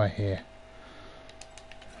this guy here.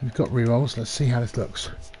 We've got rerolls. Let's see how this looks.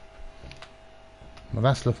 Well,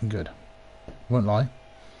 that's looking good. Won't lie.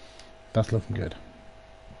 That's looking good.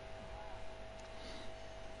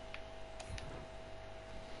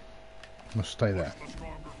 We'll stay there.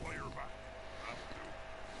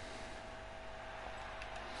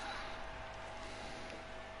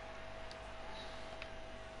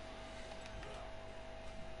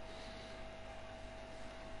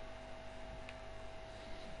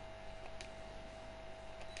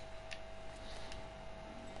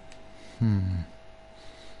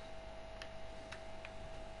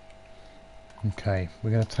 Okay,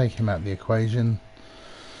 we're going to take him out of the equation.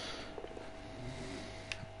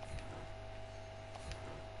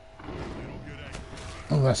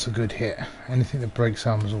 Oh, that's a good hit. Anything that breaks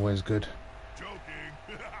arm is always good. Joking.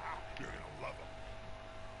 You're gonna love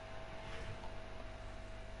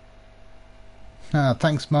him.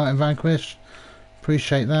 Thanks, Martin Vanquish.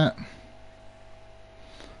 Appreciate that.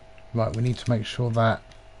 Right, we need to make sure that...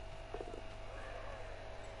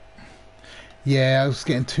 Yeah, I was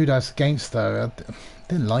getting 2 dice against though. I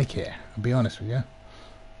didn't like it, I'll be honest with you.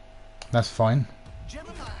 That's fine.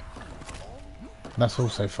 That's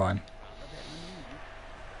also fine.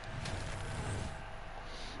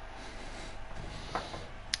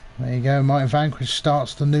 There you go, Martin Vanquish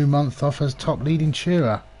starts the new month off as top leading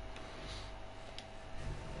cheerer.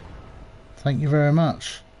 Thank you very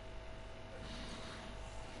much.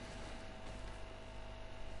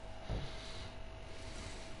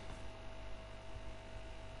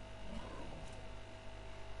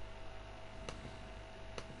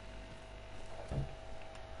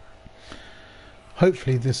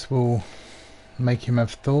 Hopefully this will make him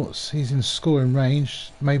have thoughts. He's in scoring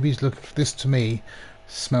range. Maybe he's looking for this. To me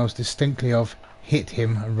smells distinctly of hit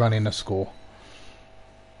him and run in a score.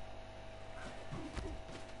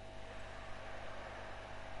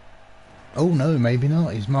 Oh no, maybe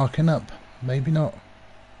not. He's marking up. Maybe not.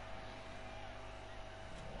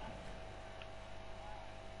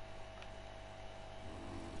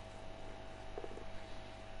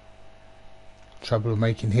 Trouble of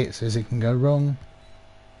making hits is it can go wrong.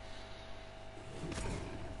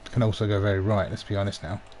 Can also go very right, let's be honest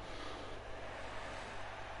now.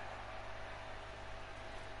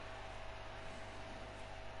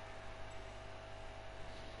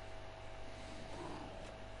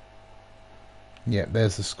 Yeah,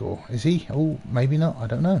 there's the score. Is he? Oh, maybe not. I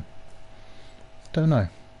don't know. Don't know.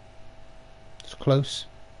 It's close.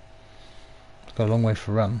 It's got a long way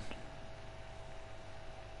for run.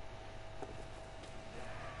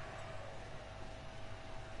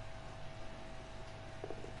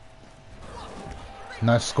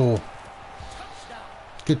 Nice score.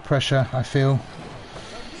 Good pressure, I feel.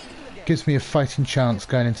 Gives me a fighting chance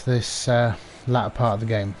going into this latter part of the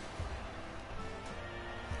game.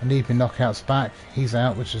 I need my knockouts back. He's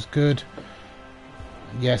out, which is good.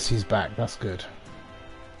 Yes, he's back. That's good.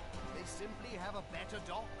 They simply have a better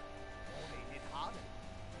dock, or they did harder.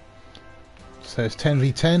 So it's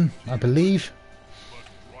 10v10, I believe.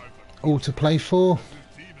 All to play for. His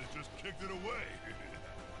team has just kicked it away.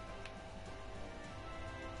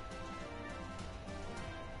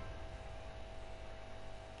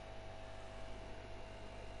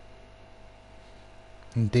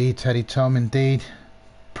 Indeed, Teddy Tom, indeed.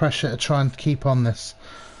 Pressure to try and keep on this.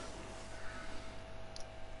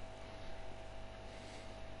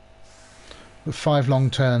 With 5 long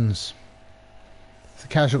turns. If the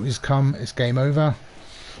casualties come, it's game over.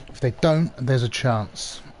 If they don't, there's a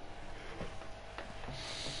chance.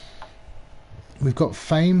 We've got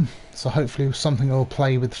fame, so hopefully something will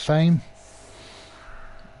play with fame.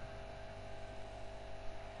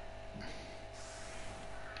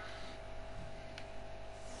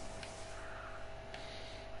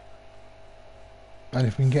 And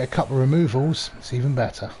if we can get a couple of removals, it's even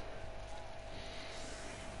better.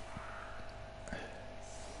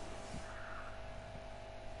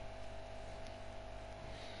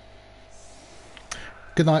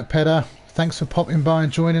 Good night, Pedder. Thanks for popping by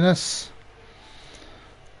and joining us.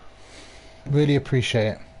 Really appreciate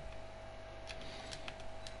it.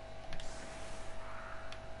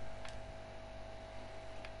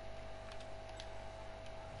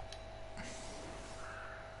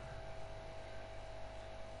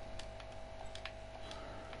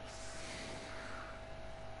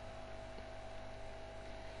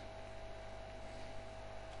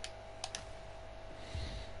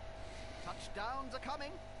 Touchdowns are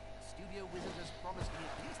coming. The studio wizard has promised me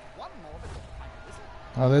at least one more before the final whistle.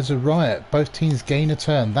 Oh, there's a riot. Both teams gain a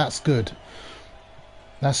turn. That's good.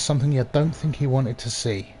 That's something you don't think he wanted to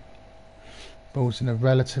see. Ball's in a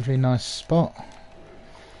relatively nice spot.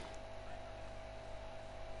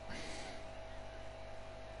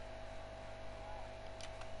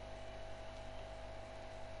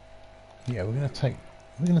 Yeah, we're gonna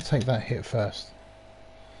take that hit first.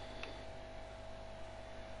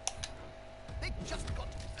 They just got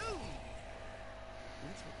ooh.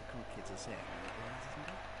 That's what the cool kids are saying, isn't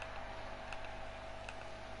it?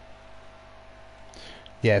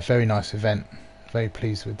 Yeah, very nice event. Very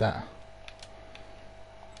pleased with that.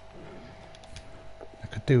 I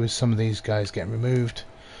could do with some of these guys getting removed.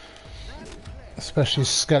 Especially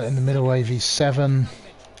Skeleton in the middle AV7.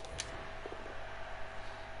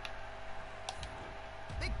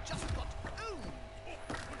 They just got ooh.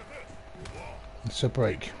 It's a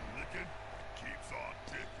break. Keeps on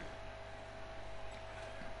ticking.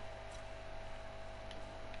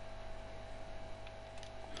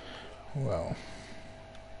 Well.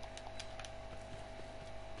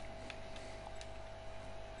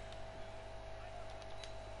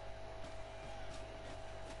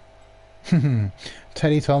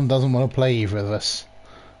 Teddy Tom doesn't want to play either of us.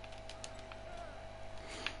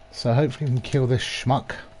 So hopefully we can kill this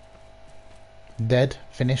schmuck. Dead,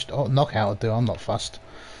 finished, or knockout will do, I'm not fussed.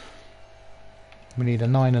 We need a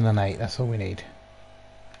 9 and an 8, that's all we need.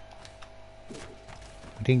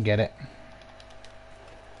 We didn't get it.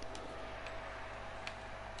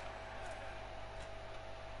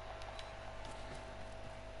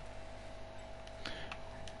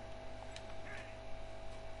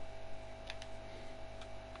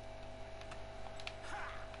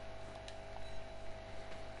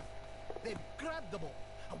 They've grabbed the ball.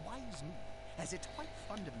 A wise move, as it's quite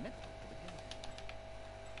fundamental to the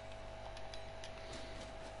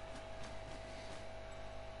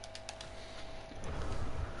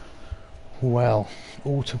game. Well,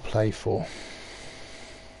 all to play for.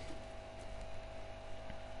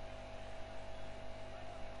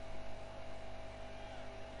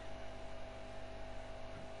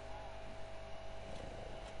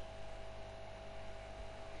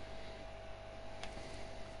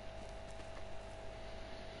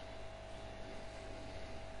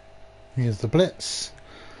 Here's the blitz.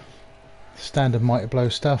 Standard mighty blow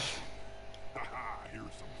stuff. Haha, here's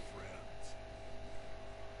some friends.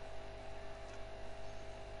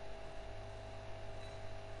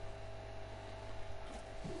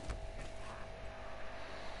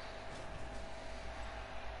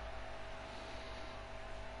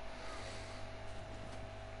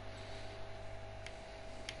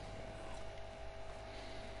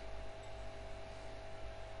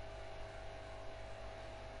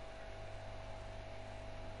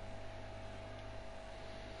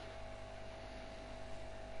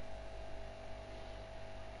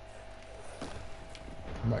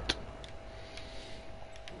 Right.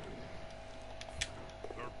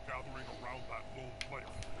 They're gathering around that lone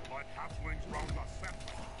player, like halflings round a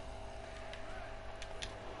settler.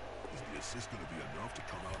 Is the assist gonna be enough to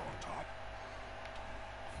come out on top?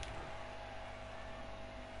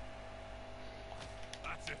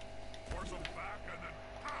 That's it. Force them back and then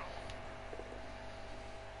pow!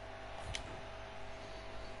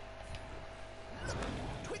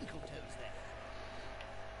 Twinkle toes there.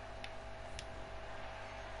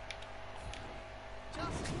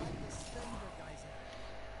 Just like the slender geyser.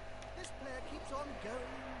 This player keeps on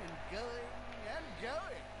going and going and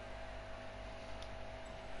going.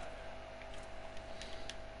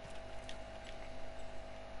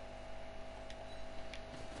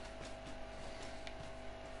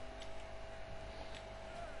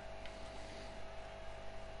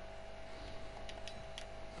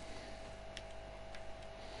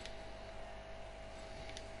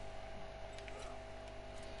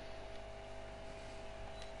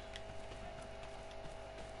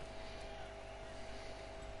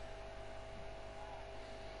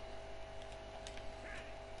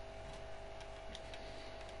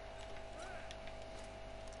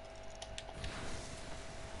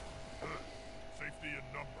 Safety in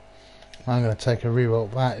number. I'm going to take a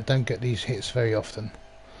reroll. That I don't get these hits very often.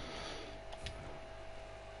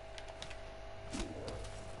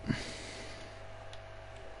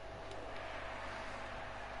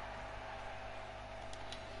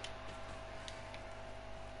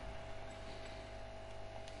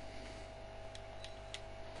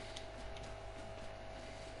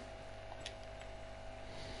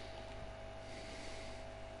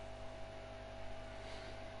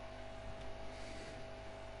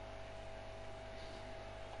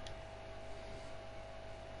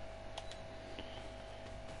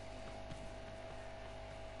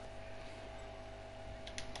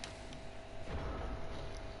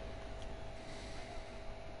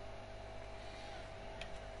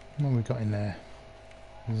 What have we got in there?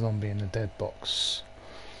 A zombie in the dead box.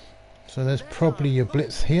 So there's probably your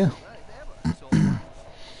blitz here.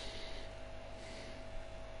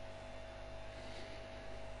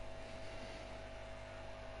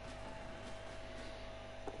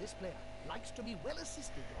 This player likes to be well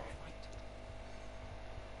assisted in a fight.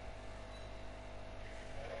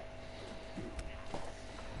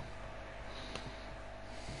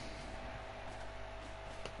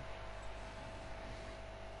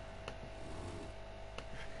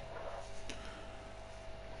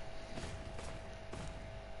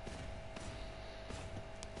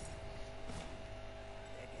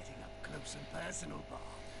 They're getting up close and personal, Bob.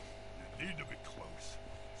 You need to be close.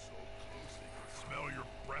 So close they can smell your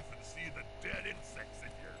breath and see the dead insects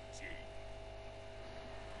in your teeth.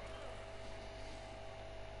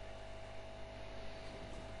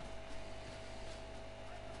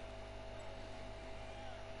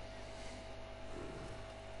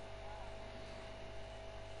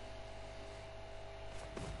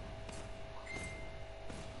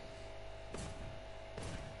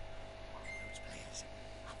 Those players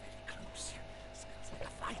are very close. Smells like a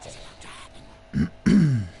fight is about to happen.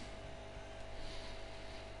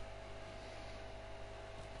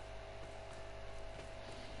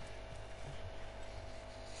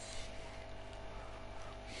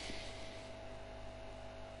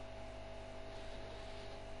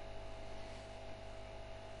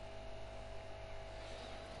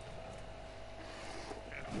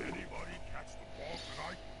 Can anybody catch the ball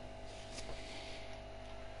tonight?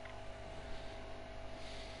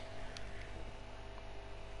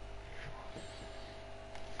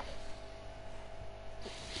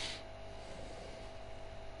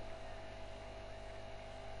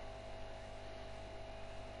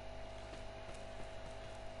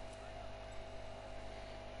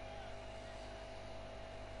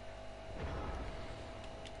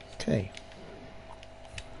 Okay.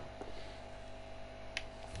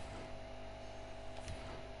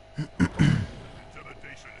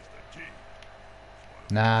 Intimidation is the key.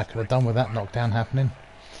 Nah, could have done with that knockdown happening.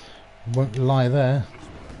 Won't lie there.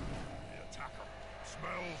 The attacker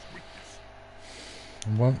smells weakness.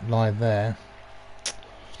 Won't lie there.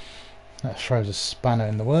 That throws a spanner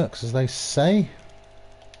in the works, as they say.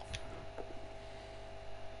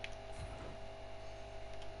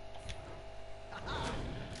 I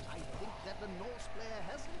think that the Norse player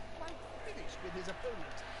hasn't quite finished with his opponent.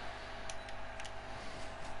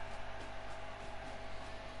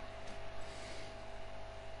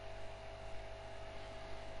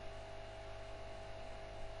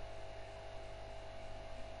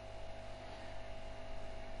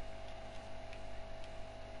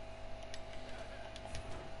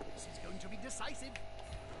 This is going to be decisive.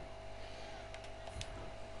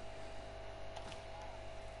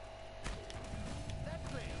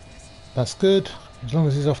 That's good, as long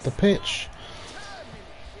as he's off the pitch.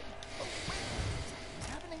 Something's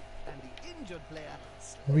happening, and the injured player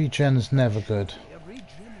Regen's never good.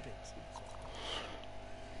 regenerates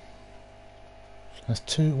himself.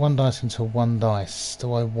 That's one dice into one dice.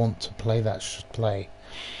 Do I want to play that play?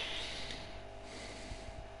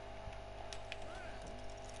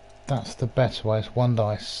 That's the better way. It's one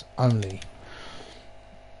dice only.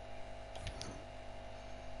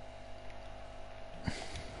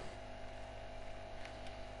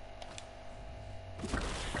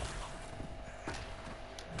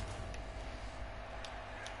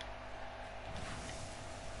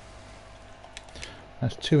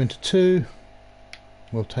 That's 2 into 2.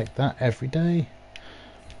 We'll take that every day.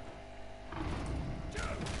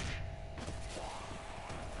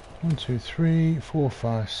 One, two, 3, 4,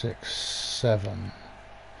 5, 6, 7.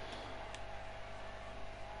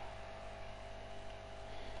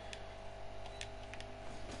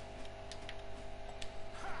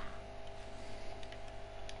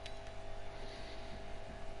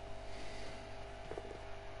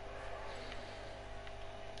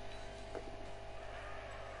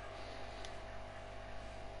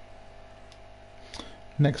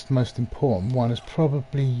 Next most important one is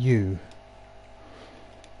probably you.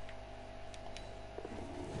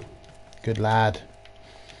 Good lad.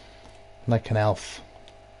 Like an elf.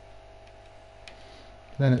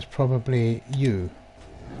 Then it's probably you.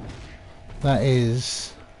 That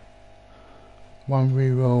is 1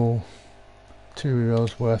 reroll, 2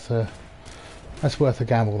 rerolls worth a... That's worth a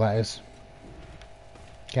gamble, that is.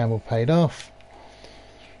 Gamble paid off.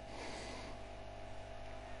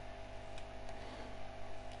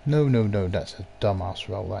 No, no, no, that's a dumbass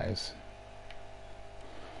roll, that is.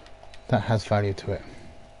 That has value to it.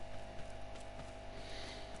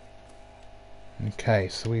 Okay,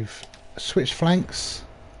 so we've switched flanks.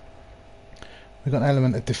 We've got an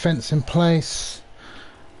element of defence in place.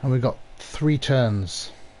 And we've got 3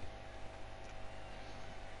 turns.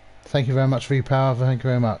 Thank you very much, V-Power, thank you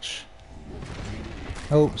very much.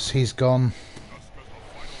 Oops, he's gone.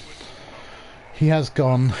 He has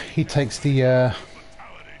gone. He takes the...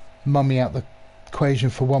 mummy out the equation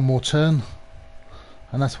for one more turn,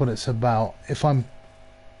 and that's what it's about. If I'm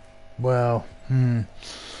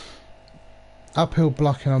uphill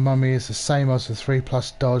blocking on mummy is the same as the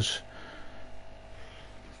 3+ dodge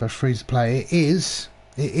but free to play. It's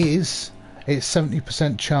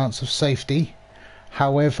 70% chance of safety.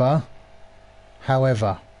 However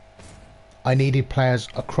I needed players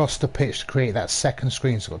across the pitch to create that second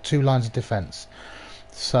screen, so I've got 2 lines of defence.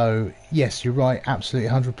 So yes, you're right,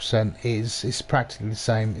 absolutely 100%. It's practically the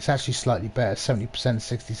same. It's actually slightly better, 70%,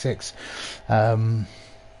 66.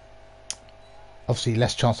 Obviously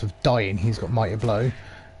less chance of dying. He's got mighty blow,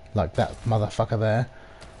 like that motherfucker there.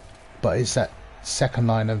 But it's that second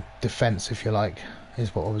line of defence, if you like,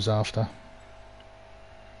 is what I was after.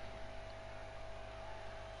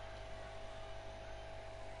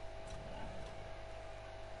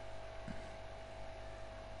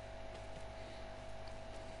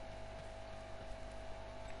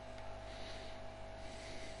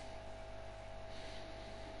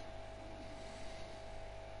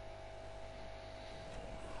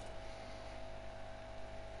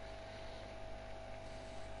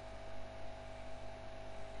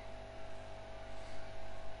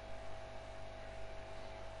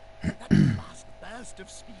 Fast burst of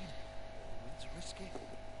speed. Always risky.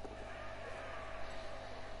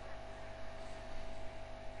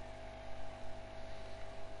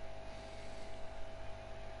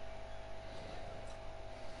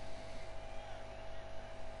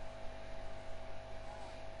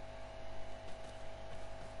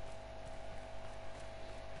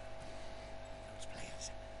 Those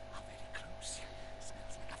players are very close.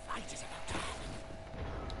 Smells like a fight is about to happen.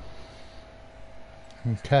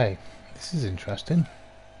 Okay, this is interesting.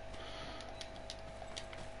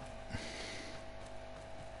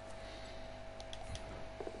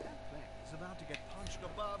 That flag is about to get punched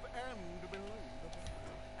above and below the belt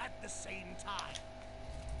at the same time.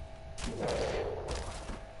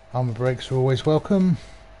 Armour breaks are always welcome.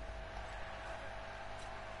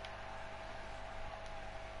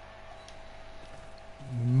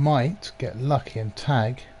 Might get lucky and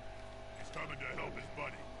tag. He's coming to help his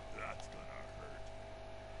buddy. That's gonna hurt.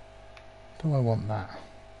 Do I want that?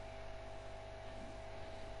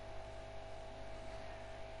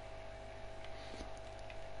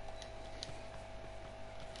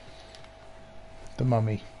 The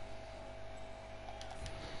mummy.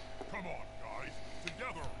 Come on, guys.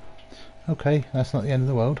 Together. Okay, that's not the end of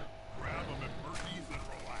the world. Grab him at Murphy's and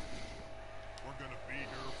relax. We're gonna be here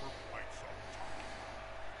for quite some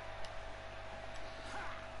time.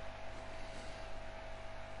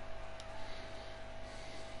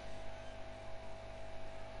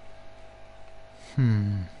 He's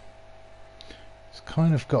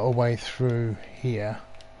kind of got a way through here.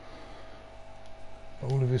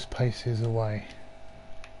 All of his pace is away.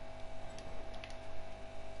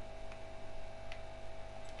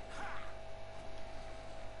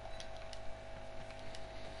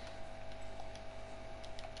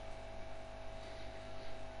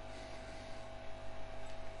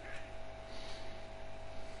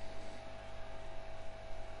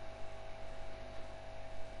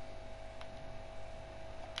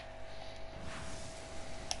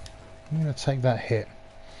 I'm going to take that hit.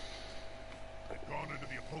 They've gone into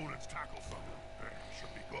the opponent's tackle zone.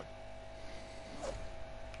 Should be good.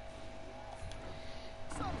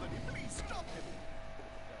 Somebody please stop him.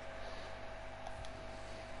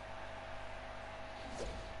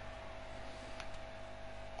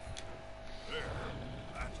 There.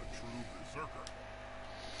 That's a true berserker.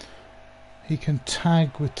 He can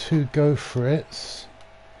tag with 2 go for it.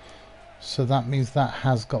 So that means that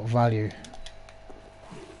has got value.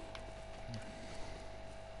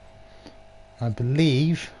 I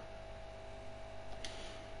believe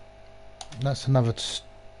that's another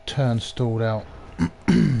turn stalled out.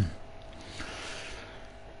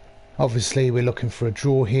 Obviously we're looking for a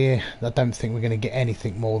draw here. I don't think we're going to get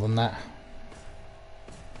anything more than that.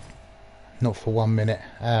 Not for 1 minute.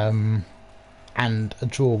 And a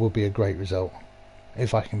draw will be a great result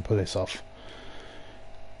if I can pull this off.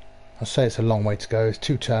 I say it's a long way to go. It's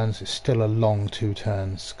 2 turns. It's still a long 2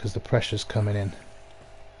 turns because the pressure's coming in.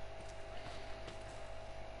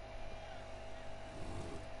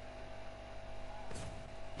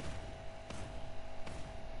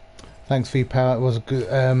 Thanks V-Power, it was a good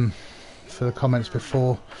for the comments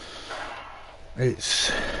before.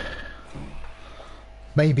 It's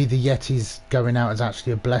maybe the Yetis going out is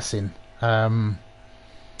actually a blessing.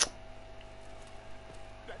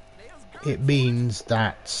 It means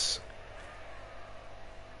that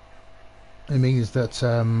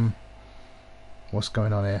what's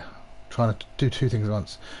going on here? Trying to do 2 things at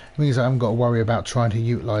once. It means I haven't got to worry about trying to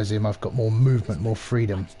utilise him. I've got more movement, more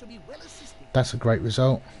freedom. That's a great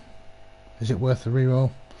result. Is it worth the reroll?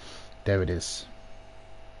 There it is.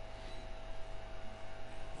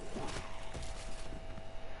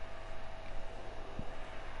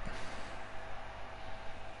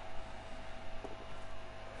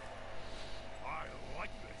 I like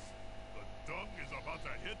this. The dung is about to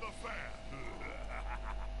hit the fan.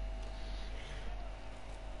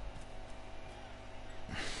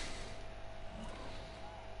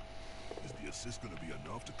 Is the assist going to be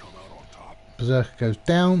enough to come out on top? Berserker goes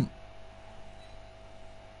down.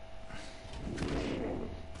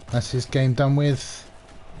 That's his game done with.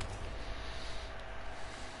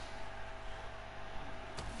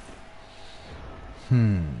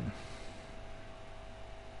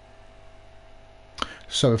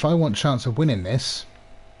 So if I want chance of winning this,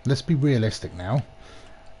 let's be realistic now.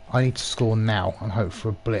 I need to score now and hope for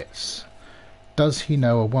a blitz. Does he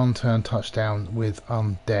know a 1-turn touchdown with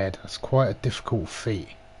undead? That's quite a difficult feat.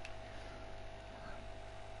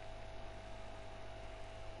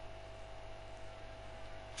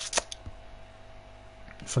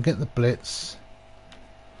 If I get the blitz,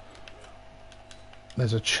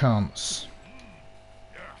 there's a chance.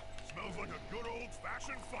 Yeah, smells like a good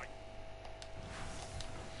old-fashioned fight.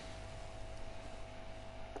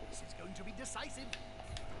 This is going to be decisive.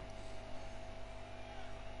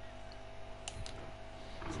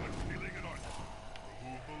 It's like peeling an onion.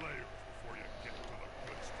 Remove the layers before you get to the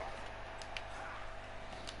good stuff.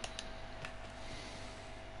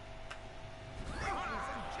 Ladies and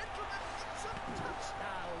gentlemen, it's a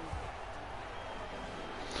touchdown.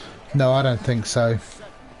 No, I don't think so.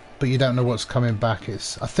 But you don't know what's coming back. I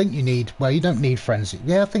think you need... Well, you don't need frenzy.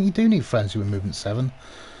 Yeah, I think you do need frenzy with movement 7.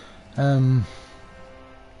 I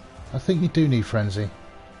think you do need frenzy.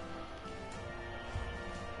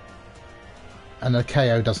 And the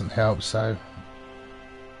KO doesn't help, so...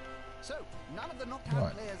 So, none of the knocked out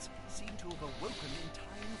Right. players seem to have awoken in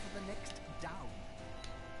time for the next down.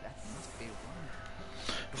 That must be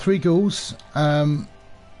wonderful. 3 goals.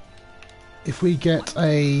 If we get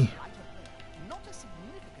a Not a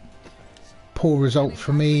significant difference. poor result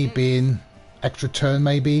for me, being extra turn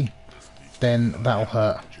maybe, then that'll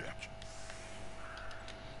hurt.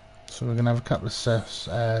 So we're going to have a couple of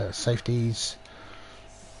safeties.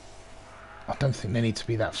 I don't think they need to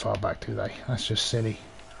be that far back, do they? That's just silly.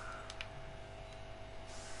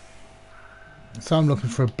 So I'm looking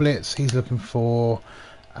for a blitz. He's looking for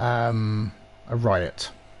a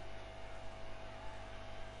riot.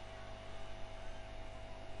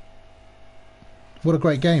 What a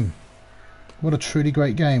great game. What a truly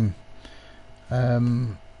great game.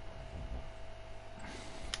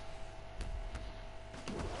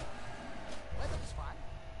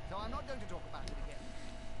 not going to talk about it again.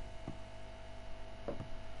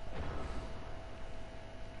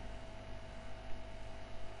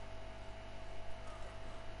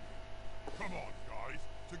 Come on, guys.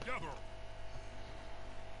 Together.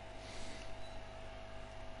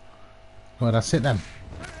 Well, that's it then.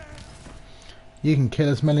 You can kill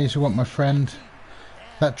as many as you want, my friend.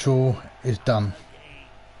 That draw is done.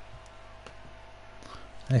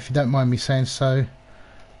 And if you don't mind me saying so,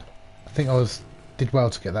 I think I did well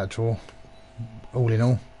to get that draw, all in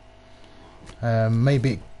all.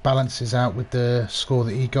 Maybe it balances out with the score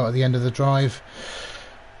that he got at the end of the drive.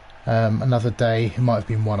 Another day, it might have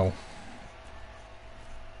been 1-1. Now's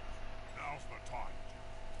the time.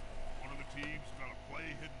 One of the teams got to play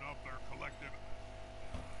hidden up their collective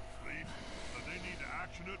fleet, and they need to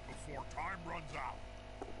action it before time runs out.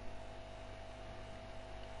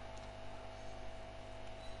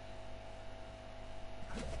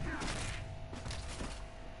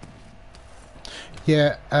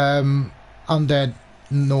 Yeah, Undead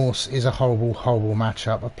Norse is a horrible, horrible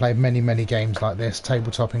matchup. I've played many, many games like this,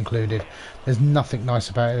 tabletop included. There's nothing nice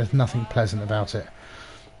about it. There's nothing pleasant about it.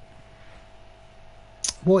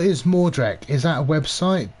 What is Mordrek? Is that a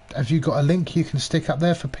website? Have you got a link you can stick up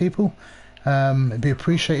there for people? It'd be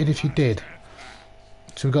appreciated if you did.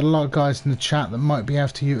 So we've got a lot of guys in the chat that might be able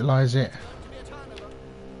to utilise it.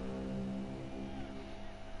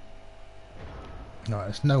 No,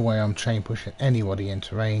 there's no way I'm chain pushing anybody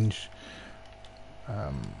into range.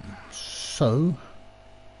 So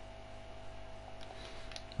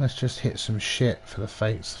let's just hit some shit for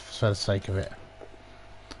the sake of it.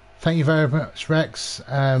 Thank you very much, Rex.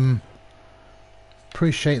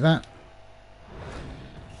 Appreciate that.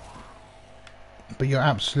 But you're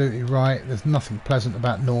absolutely right. There's nothing pleasant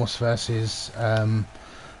about Norse versus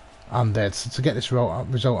Undead. So to get this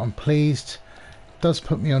result, I'm pleased. It does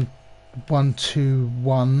put me on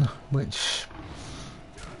 1-2-1, which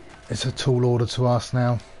is a tall order to ask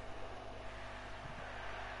now.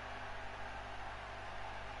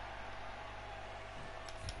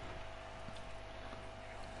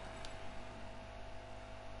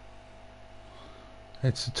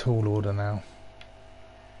 It's a tall order now.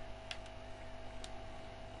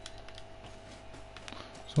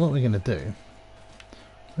 So what we're going to do,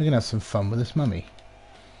 we're going to have some fun with this mummy.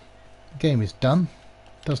 The game is done.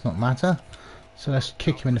 Does not matter. So let's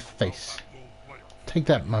kick him in the face. Take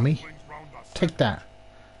that, mummy. Take that.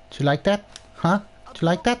 Do you like that? Huh? Do you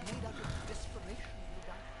like that?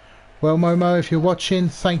 Well, Momo, if you're watching,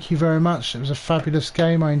 thank you very much. It was a fabulous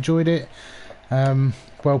game. I enjoyed it.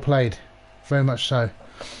 Well played. Very much so.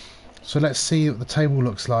 So let's see what the table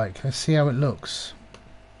looks like. Let's see how it looks.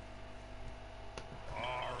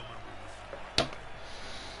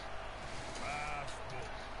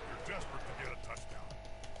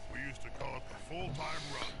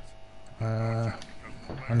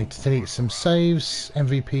 I need to delete some saves.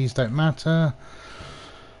 MVPs don't matter.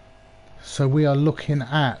 So we are looking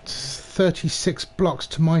at 36 blocks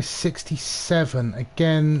to my 67.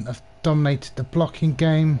 Again, I've dominated the blocking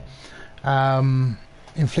game.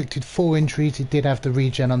 Inflicted 4 injuries. He did have the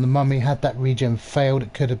regen on the mummy. Had that regen failed,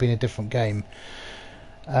 it could have been a different game.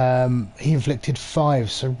 He inflicted 5,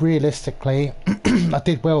 so realistically I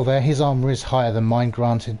did well there. His armour is higher than mine,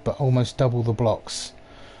 granted, but almost double the blocks.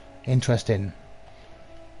 Interesting.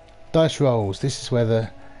 Dice rolls. This is where the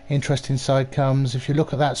interesting side comes. If you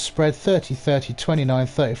look at that spread, 30 30, 29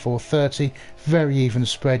 34 30, very even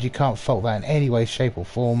spread. You can't fault that in any way, shape or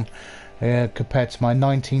form, compared to my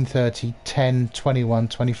 19 30, 10 21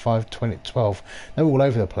 25 20 12. They're all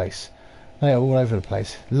over the place. They are all over the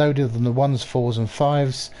place. Loaded on the 1s, 4s and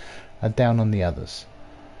 5s, and down on the others.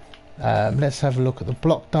 Let's have a look at the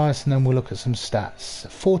block dice and then we'll look at some stats.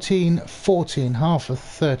 14 14, half of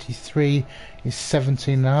 33 is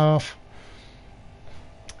 17 and a half.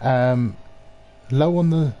 Low on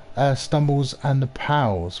the stumbles and the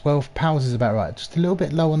pals. Well, pals is about right. Just a little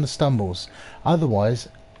bit low on the stumbles. Otherwise,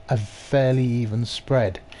 a fairly even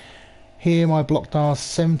spread. Here my block dice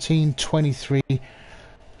 17 23.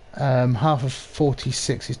 Half of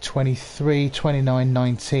 46 is 23, 29,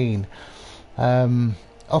 19.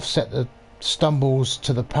 Offset the stumbles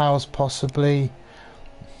to the powers possibly.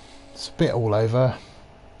 It's a bit all over.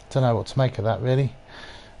 Don't know what to make of that really.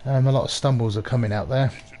 A lot of stumbles are coming out there.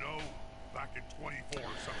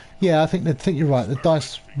 Yeah, I think you're right. The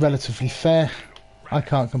dice relatively fair. I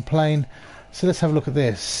can't complain. So let's have a look at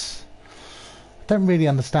this. I don't really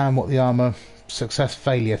understand what the armour success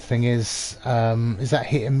failure thing is. Is that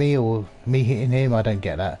hitting me or me hitting him? I don't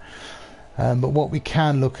get that. But what we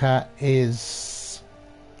can look at is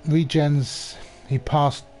regens. He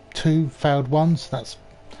passed 2, failed 1, so that's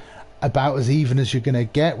about as even as you're going to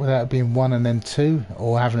get without it being 1 and then 2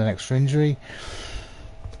 or having an extra injury.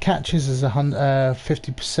 Catches is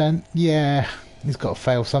 50%. Yeah, he's got to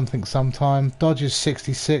fail something sometime. Dodges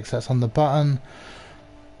 66, that's on the button.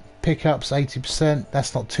 Pickups 80%,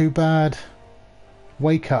 that's not too bad.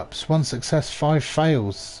 Wake ups, 1 success, 5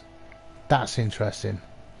 fails. That's interesting.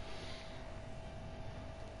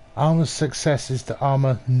 Armor success is the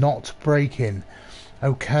armor not breaking.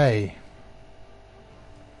 Okay.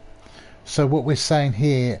 So what we're saying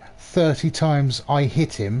here, 30 times I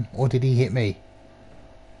hit him, or did he hit me?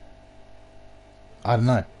 I don't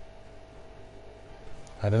know.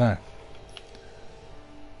 I don't know.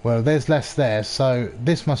 Well, there's less there, so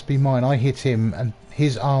this must be mine. I hit him and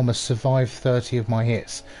his armor survived 30 of my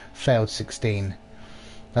hits, failed 16.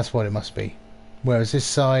 That's what it must be. Whereas this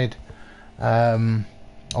side,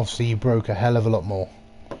 obviously you broke a hell of a lot more,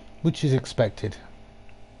 which is expected.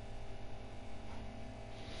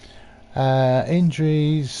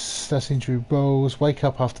 Injuries, that's injury rolls. Wake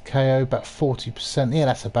up after KO, about 40%. Yeah,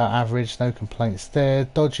 that's about average, no complaints there.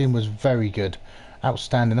 Dodging was very good,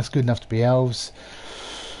 outstanding. That's good enough to be elves.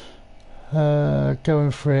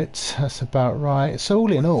 Going for it, that's about right. So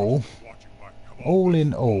all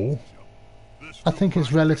in all, I think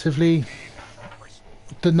it's relatively,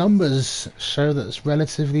 the numbers show that it's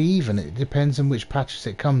relatively even. It depends on which patches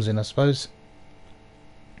it comes in, I suppose.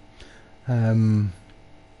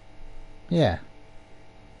 Yeah,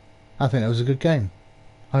 I think that was a good game.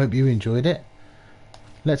 I hope you enjoyed it.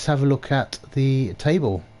 Let's have a look at the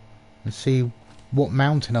table and see what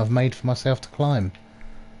mountain I've made for myself to climb.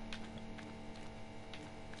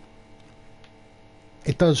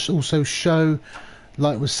 It does also show,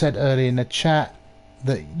 like was said earlier in the chat,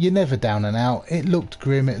 that you're never down and out. It looked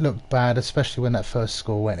grim, it looked bad, especially when that first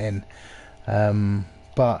score went in.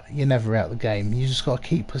 But you're never out the game. You just got to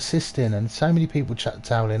keep persisting, and so many people chuck the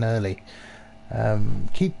towel in early.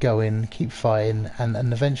 Keep going, keep fighting,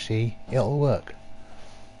 and eventually it'll work.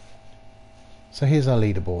 So here's our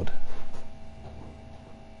leaderboard.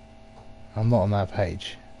 I'm not on that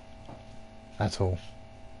page at all.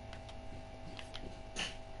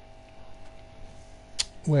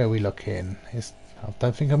 Where are we looking? I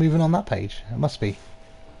don't think I'm even on that page. It must be.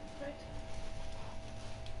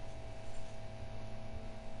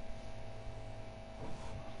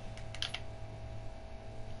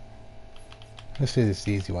 Let's do this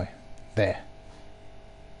the easy way. There.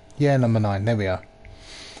 Yeah, number 9. There we are.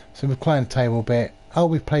 So we've played the table a bit. Oh,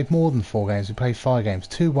 we've played more than 4 games. We played 5 games.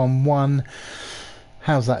 2-1-1.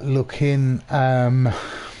 How's that looking? A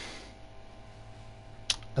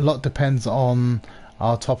lot depends on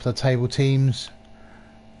our top of the table teams.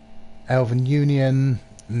 Elven Union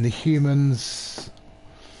and the humans.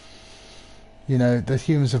 You know, the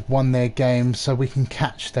humans have won their game, so we can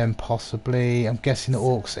catch them possibly. I'm guessing the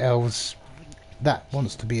orcs, elves, that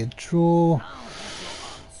wants to be a draw.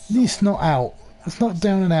 It's not out. It's not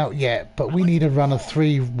down and out yet, but we need a run of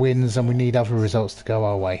 3 wins and we need other results to go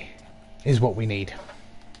our way. Is what we need.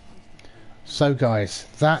 So guys,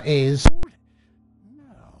 that is... No,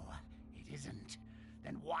 it isn't.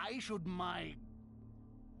 Then why should my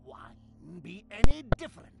wine be any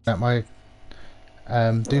different? That my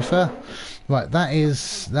doofer. Right, that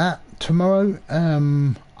is that. Tomorrow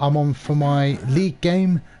I'm on for my league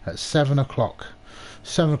game at 7 o'clock.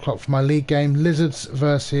 7 o'clock for my league game. Lizards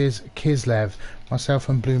versus Kislev. Myself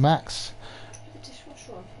and Blue Max.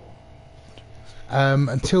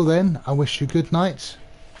 Until then, I wish you good night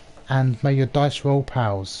and may your dice roll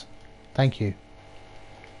pals. Thank you.